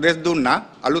උපදෙස් දුන්නා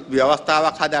අලුත්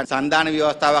ව්‍යවස්ථාවක් හදන්න, සන්දාන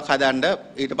ව්‍යවස්ථාවක් හදන්න.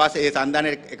 ඊට පස්සේ ඒ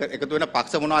සන්දානයේ එකතු වෙන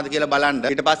පක්ෂ මොනවද කියලා බලන්න.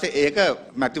 ඊට පස්සේ ඒක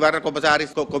මැතිවරණ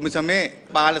කොමසාරිස් කොමිසමේ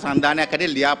පාල සන්දානයක්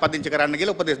හැටියට ලියාපදිංචි කරන්න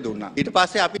කියලා උපදෙස් දුන්නා. ඊට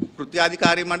පස්සේ අපි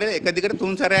කෘත්‍යාධිකාරී මණ්ඩලය එක දිගට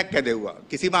 3 සැරයක් ඇදෙව්වා.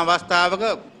 කිසිම අවස්ථාවක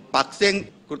පක්ෂයෙන්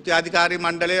කෘත්‍යාධිකාරී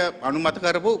මණ්ඩලය අනුමත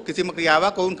කරපු කිසිම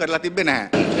ක්‍රියාවක් වුන් කරලා තිබ්බේ නැහැ.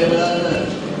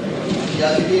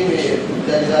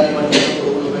 කෘත්‍යාධිකාරී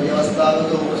මණ්ඩලයේ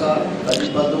අවස්ථාවක උපසා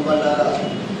අධිපතුම්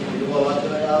බණ්ඩාර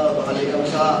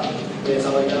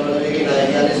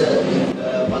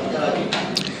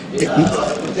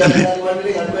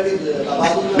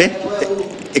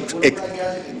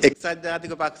එක්සත්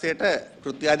ජාතික පක්ෂයට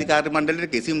කෘත්‍යාධිකාරී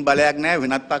මණ්ඩලයට කිසිම බලයක් නැහැ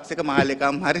වෙනත් පක්ෂයක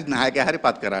මහලේකම් හරි නායකයා හරි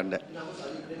පත් කරන්න.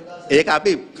 ඒක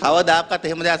අපි කවදාකවත්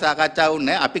එහෙම දෙයක් සාකච්ඡා වුණේ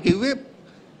නැහැ. අපි කිව්වේ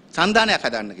සන්දානයක්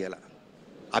හදන්න කියලා.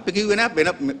 අපි කිව්වේ නෑ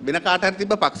වෙන කාට හරි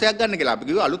තිබ්බ පක්ෂයක් ගන්න කියලා. අපි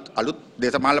කිව්වේ අලුත්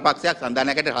දේශපාලන පක්ෂයක්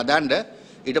සන්දානයක් හැටියට හදන්න.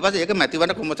 ඊට පස්සේ ඒක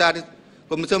මැතිවරණ කොමසාරිස්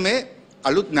කොමිසමේ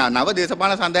අලුත් නව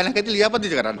දේශපාලන සන්දානයක් ඇතුළේ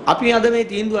ලියාපදිංචි කරන්න. අපි අද මේ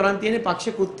තීන්දුව අරන් තියෙන්නේ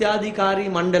පක්ෂ කෘත්‍යාධිකාරී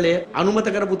මණ්ඩලය අනුමත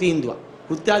කරපු තීන්දුවක්.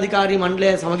 කෘත්‍යාධිකාරී මණ්ඩලය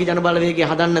සමගි ජනබලවේගය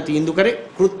හදන්න තීන්දුව කරේ.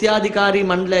 කෘත්‍යාධිකාරී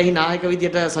මණ්ඩලයෙහි නායක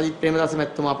විදියට සජිත් ප්‍රේමදාස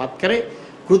මැතිතුමා පත් කරේ.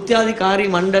 කෘත්‍යාධිකාරී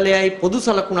මණ්ඩලයයි පොදු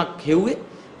සලකුණක් හෙව්වේ.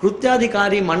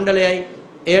 කෘත්‍යාධිකාරී මණ්ඩලයයි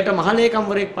එයට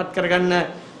මහලේකම්වරයෙක් පත් කරගන්න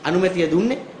අනුමැතිය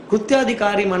දුන්නේ.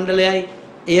 කෘත්‍යාධිකාරී මණ්ඩලයයි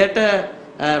එයට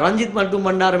රංජිත් මඩ්ඩුම්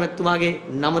බණ්ඩාර මැතිතුමාගේ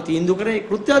නම තීන්දුව කරේ.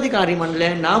 කෘත්‍යාධිකාරී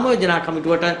මණ්ඩලයේ නාම යෝජනා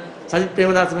කමිටුවට සජිත්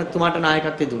ප්‍රේමදාස මැතිතුමාට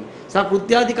නායකත්වය දුන්නේ. සා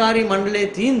කෘත්‍යාධිකාරී මණ්ඩලයේ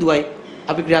තීන්දුවයි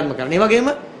අපි ක්‍රියාත්මක කරන්නේ. ඒ වගේම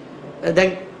දැන්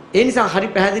ඒ නිසා හරි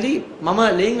පැහැදිලි මම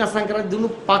ලේන් අසං කරලා දුන්නු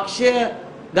පක්ෂය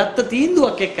ගත්ත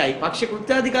තීන්දුවක් එක්කයි පක්ෂ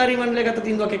කෘත්‍යාධිකාරී මණ්ඩලය ගත්ත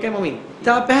තීන්දුවක් එක්කයි මම ඉන්නේ.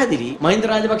 තා පැහැදිලි මහින්ද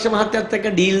රාජපක්ෂ මහත්තයත් එක්ක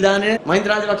ඩීල් දාන්නේ මහින්ද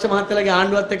රාජපක්ෂ මහත්තයාගේ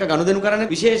ආණ්ඩුවත් එක්ක ගනුදෙනු කරන්නේ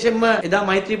විශේෂයෙන්ම එදා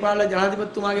මෛත්‍රීපාල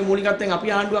ජනාධිපතිතුමාගේ මූලිකත්වයෙන් අපි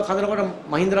ආණ්ඩුවක් හදනකොට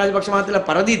මහින්ද රාජපක්ෂ මහත්තයලා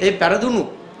පරදීත් ඒ පෙරදුණු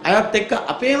අයත් එක්ක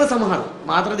අපේම සමහරු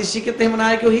මාතර දිස්ත්‍රික්කෙත් එහෙම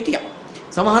නායකයෝ හිටියා.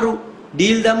 සමහරු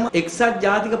ඩීල් දැම්ම. එක්සත්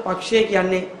ජාතික පක්ෂය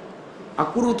කියන්නේ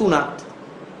අකුරු තුනක්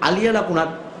අලිය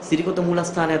ලකුණක් සිරිකොත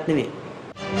මූලස්ථානයක් නෙමෙයි.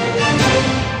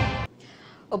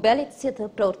 ඔබලෙත් සියත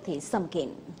ප්‍රවෘත්ති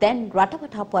සමගින් දැන්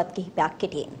රටවටා පුවත් කිහිපයක්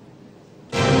කෙටියෙන්.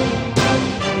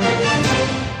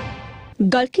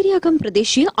 ගල්කිරියාගම්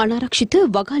ප්‍රදේශීය අනාරක්ෂිත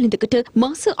වගාලිඳකට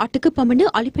මාස 8ක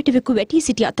පමණ අලිපැටවෙකු වැටී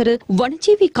සිටි අතර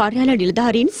වනජීවී කාර්යාලය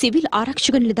නිලධාරීන් සිවිල්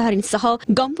ආරක්ෂක නිලධාරීන් සහ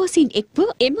ගම්වාසීන් එක්ව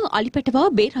එම අලිපැටවා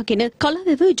බේරාගෙන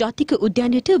කලවැව ජාතික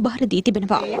උද්‍යානයට බහර දී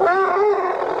තිබෙනවා.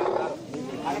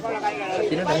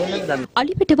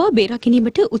 අලිපැටවා බේරා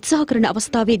ගැනීමට උත්සාහ කරන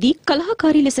අවස්ථාවේදී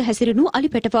කලහකාරී ලෙස හැසිරුණු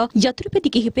අලිපැටවා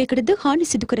යතුරුපැති කිහිපයකටද හානි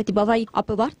සිදු කර ඇති බවයි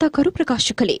අප වාර්තාකරු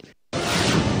ප්‍රකාශ කළේ.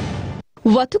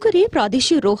 වතුකරේ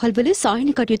ප්‍රාදේශීය රෝහල්වල සායන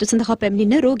කටයුතු සඳහා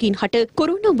පැමිණෙන රෝගීන් හට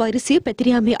කොරෝනා වෛරසය පැතිර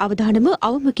යාමේ අවධානම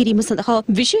අවම කිරීම සඳහා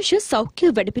විශේෂ සෞඛ්‍ය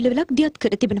වැඩපිළිවෙලක් දියත්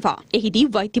කර තිබෙනවා. එහිදී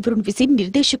වෛද්‍යවරුන් විසින්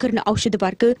නිර්දේශ කරන ඖෂධ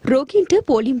වර්ග රෝගීන්ට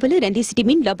පෝලිම්වල රැඳී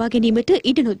සිටමින් ලබා ගැනීමට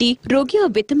ඉඩ නොදී රෝගියා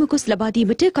වෙතම ගොස් ලබා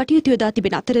දීමට කටයුතු යොදා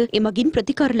තිබෙන අතර එමගින්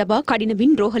ප්‍රතිකාර ලබා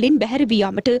කඩිනමින් රෝහලෙන් බැහැර වී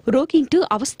යාමට රෝගීන්ට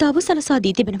අවස්ථාව සලසා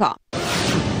දී තිබෙනවා.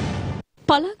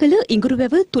 පලාගල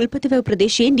ඉඟුරුවැව තුල්පතවැව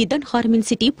ප්‍රදේශයේ නිදන් හාරමින්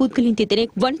සිටි පුද්ගලයන්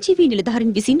දෙදෙනෙක් වනජීවී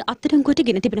නිලධාරීන් විසින් අත්අඩංගුවට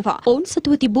ගෙන තිබෙනවා. ඔවුන්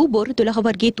සතුව තිබූ බොර 12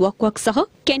 වර්ගයේ තුවක්කුවක් සහ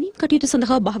කැණීම් කටයුතු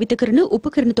සඳහා භාවිත කරන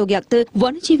උපකරණ තොගයක්ද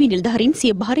වනජීවී නිලධාරීන්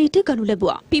සිය භාරයට ගනු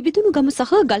ලැබුවා. පිබිදුණු ගම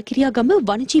සහ ගල්කිරියාගම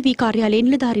වනජීවී කාර්යාලයේ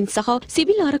නිලධාරීන් සහ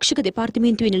සිවිල් ආරක්ෂක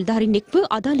දෙපාර්තමේන්තුවේ නිලධාරීන් එක්ව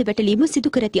අදාළ වැටලීම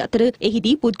සිදු කර ඇති අතර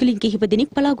එහිදී පුද්ගලයන් කිහිප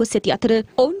දෙනෙක් පලා ගොස් ඇති අතර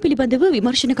ඔවුන් පිළිබඳව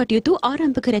විමර්ශන කටයුතු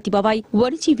ආරම්භ කර ඇති බවයි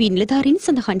වනජීවී නිලධාරීන්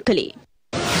සඳහන් කළේ.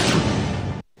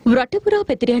 රටපුරා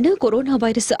පැතිර යන කොරෝනා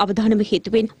වෛරස් අවදානම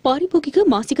හේතුවෙන් පාරිභෝගික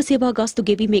මාසික සේවා ගාස්තු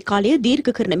ගෙවීමේ කාලය දීර්ඝ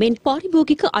කරන මෙන්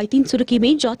පාරිභෝගික අයිතීන්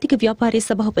සුරකීමේ ජාතික ව්‍යාපාරයේ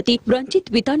සභාපති රංජිත්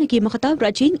විතානගේ මහතා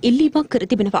රජයෙන් ඉල්ලීමක් කර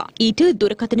තිබෙනවා. ඊට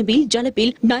දුරකථන බිල්, ජල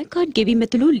බිල්, ණය කාඩ් ගෙවීම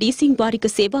ඇතුළු ලීසිං වාරික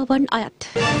සේවාවන් අයත්.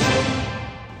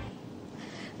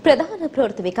 ප්‍රධාන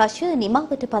ප්‍රවෘත්ති විකාශය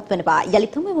නිමාවට පත්වනවා.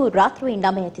 යලිතම රාත්‍රියේ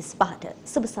 9:35ට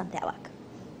සුබ සන්ධ්‍යාවක්.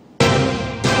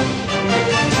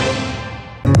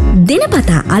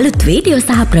 දිනපතා අලුත් වීඩියෝ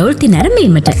සහ ප්‍රවෘත්ති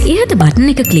නැරඹීමට ඉහත බටන්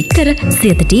එක ක්ලික් කර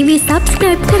සියත TV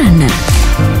සබ්ස්ක්‍රයිබ් කරන්න.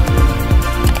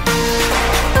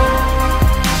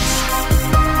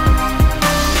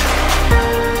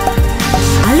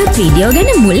 අලුත් වීඩියෝ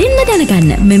ගැන මුලින්ම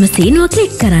දැනගන්න මෙම සීනුව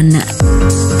ක්ලික්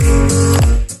කරන්න.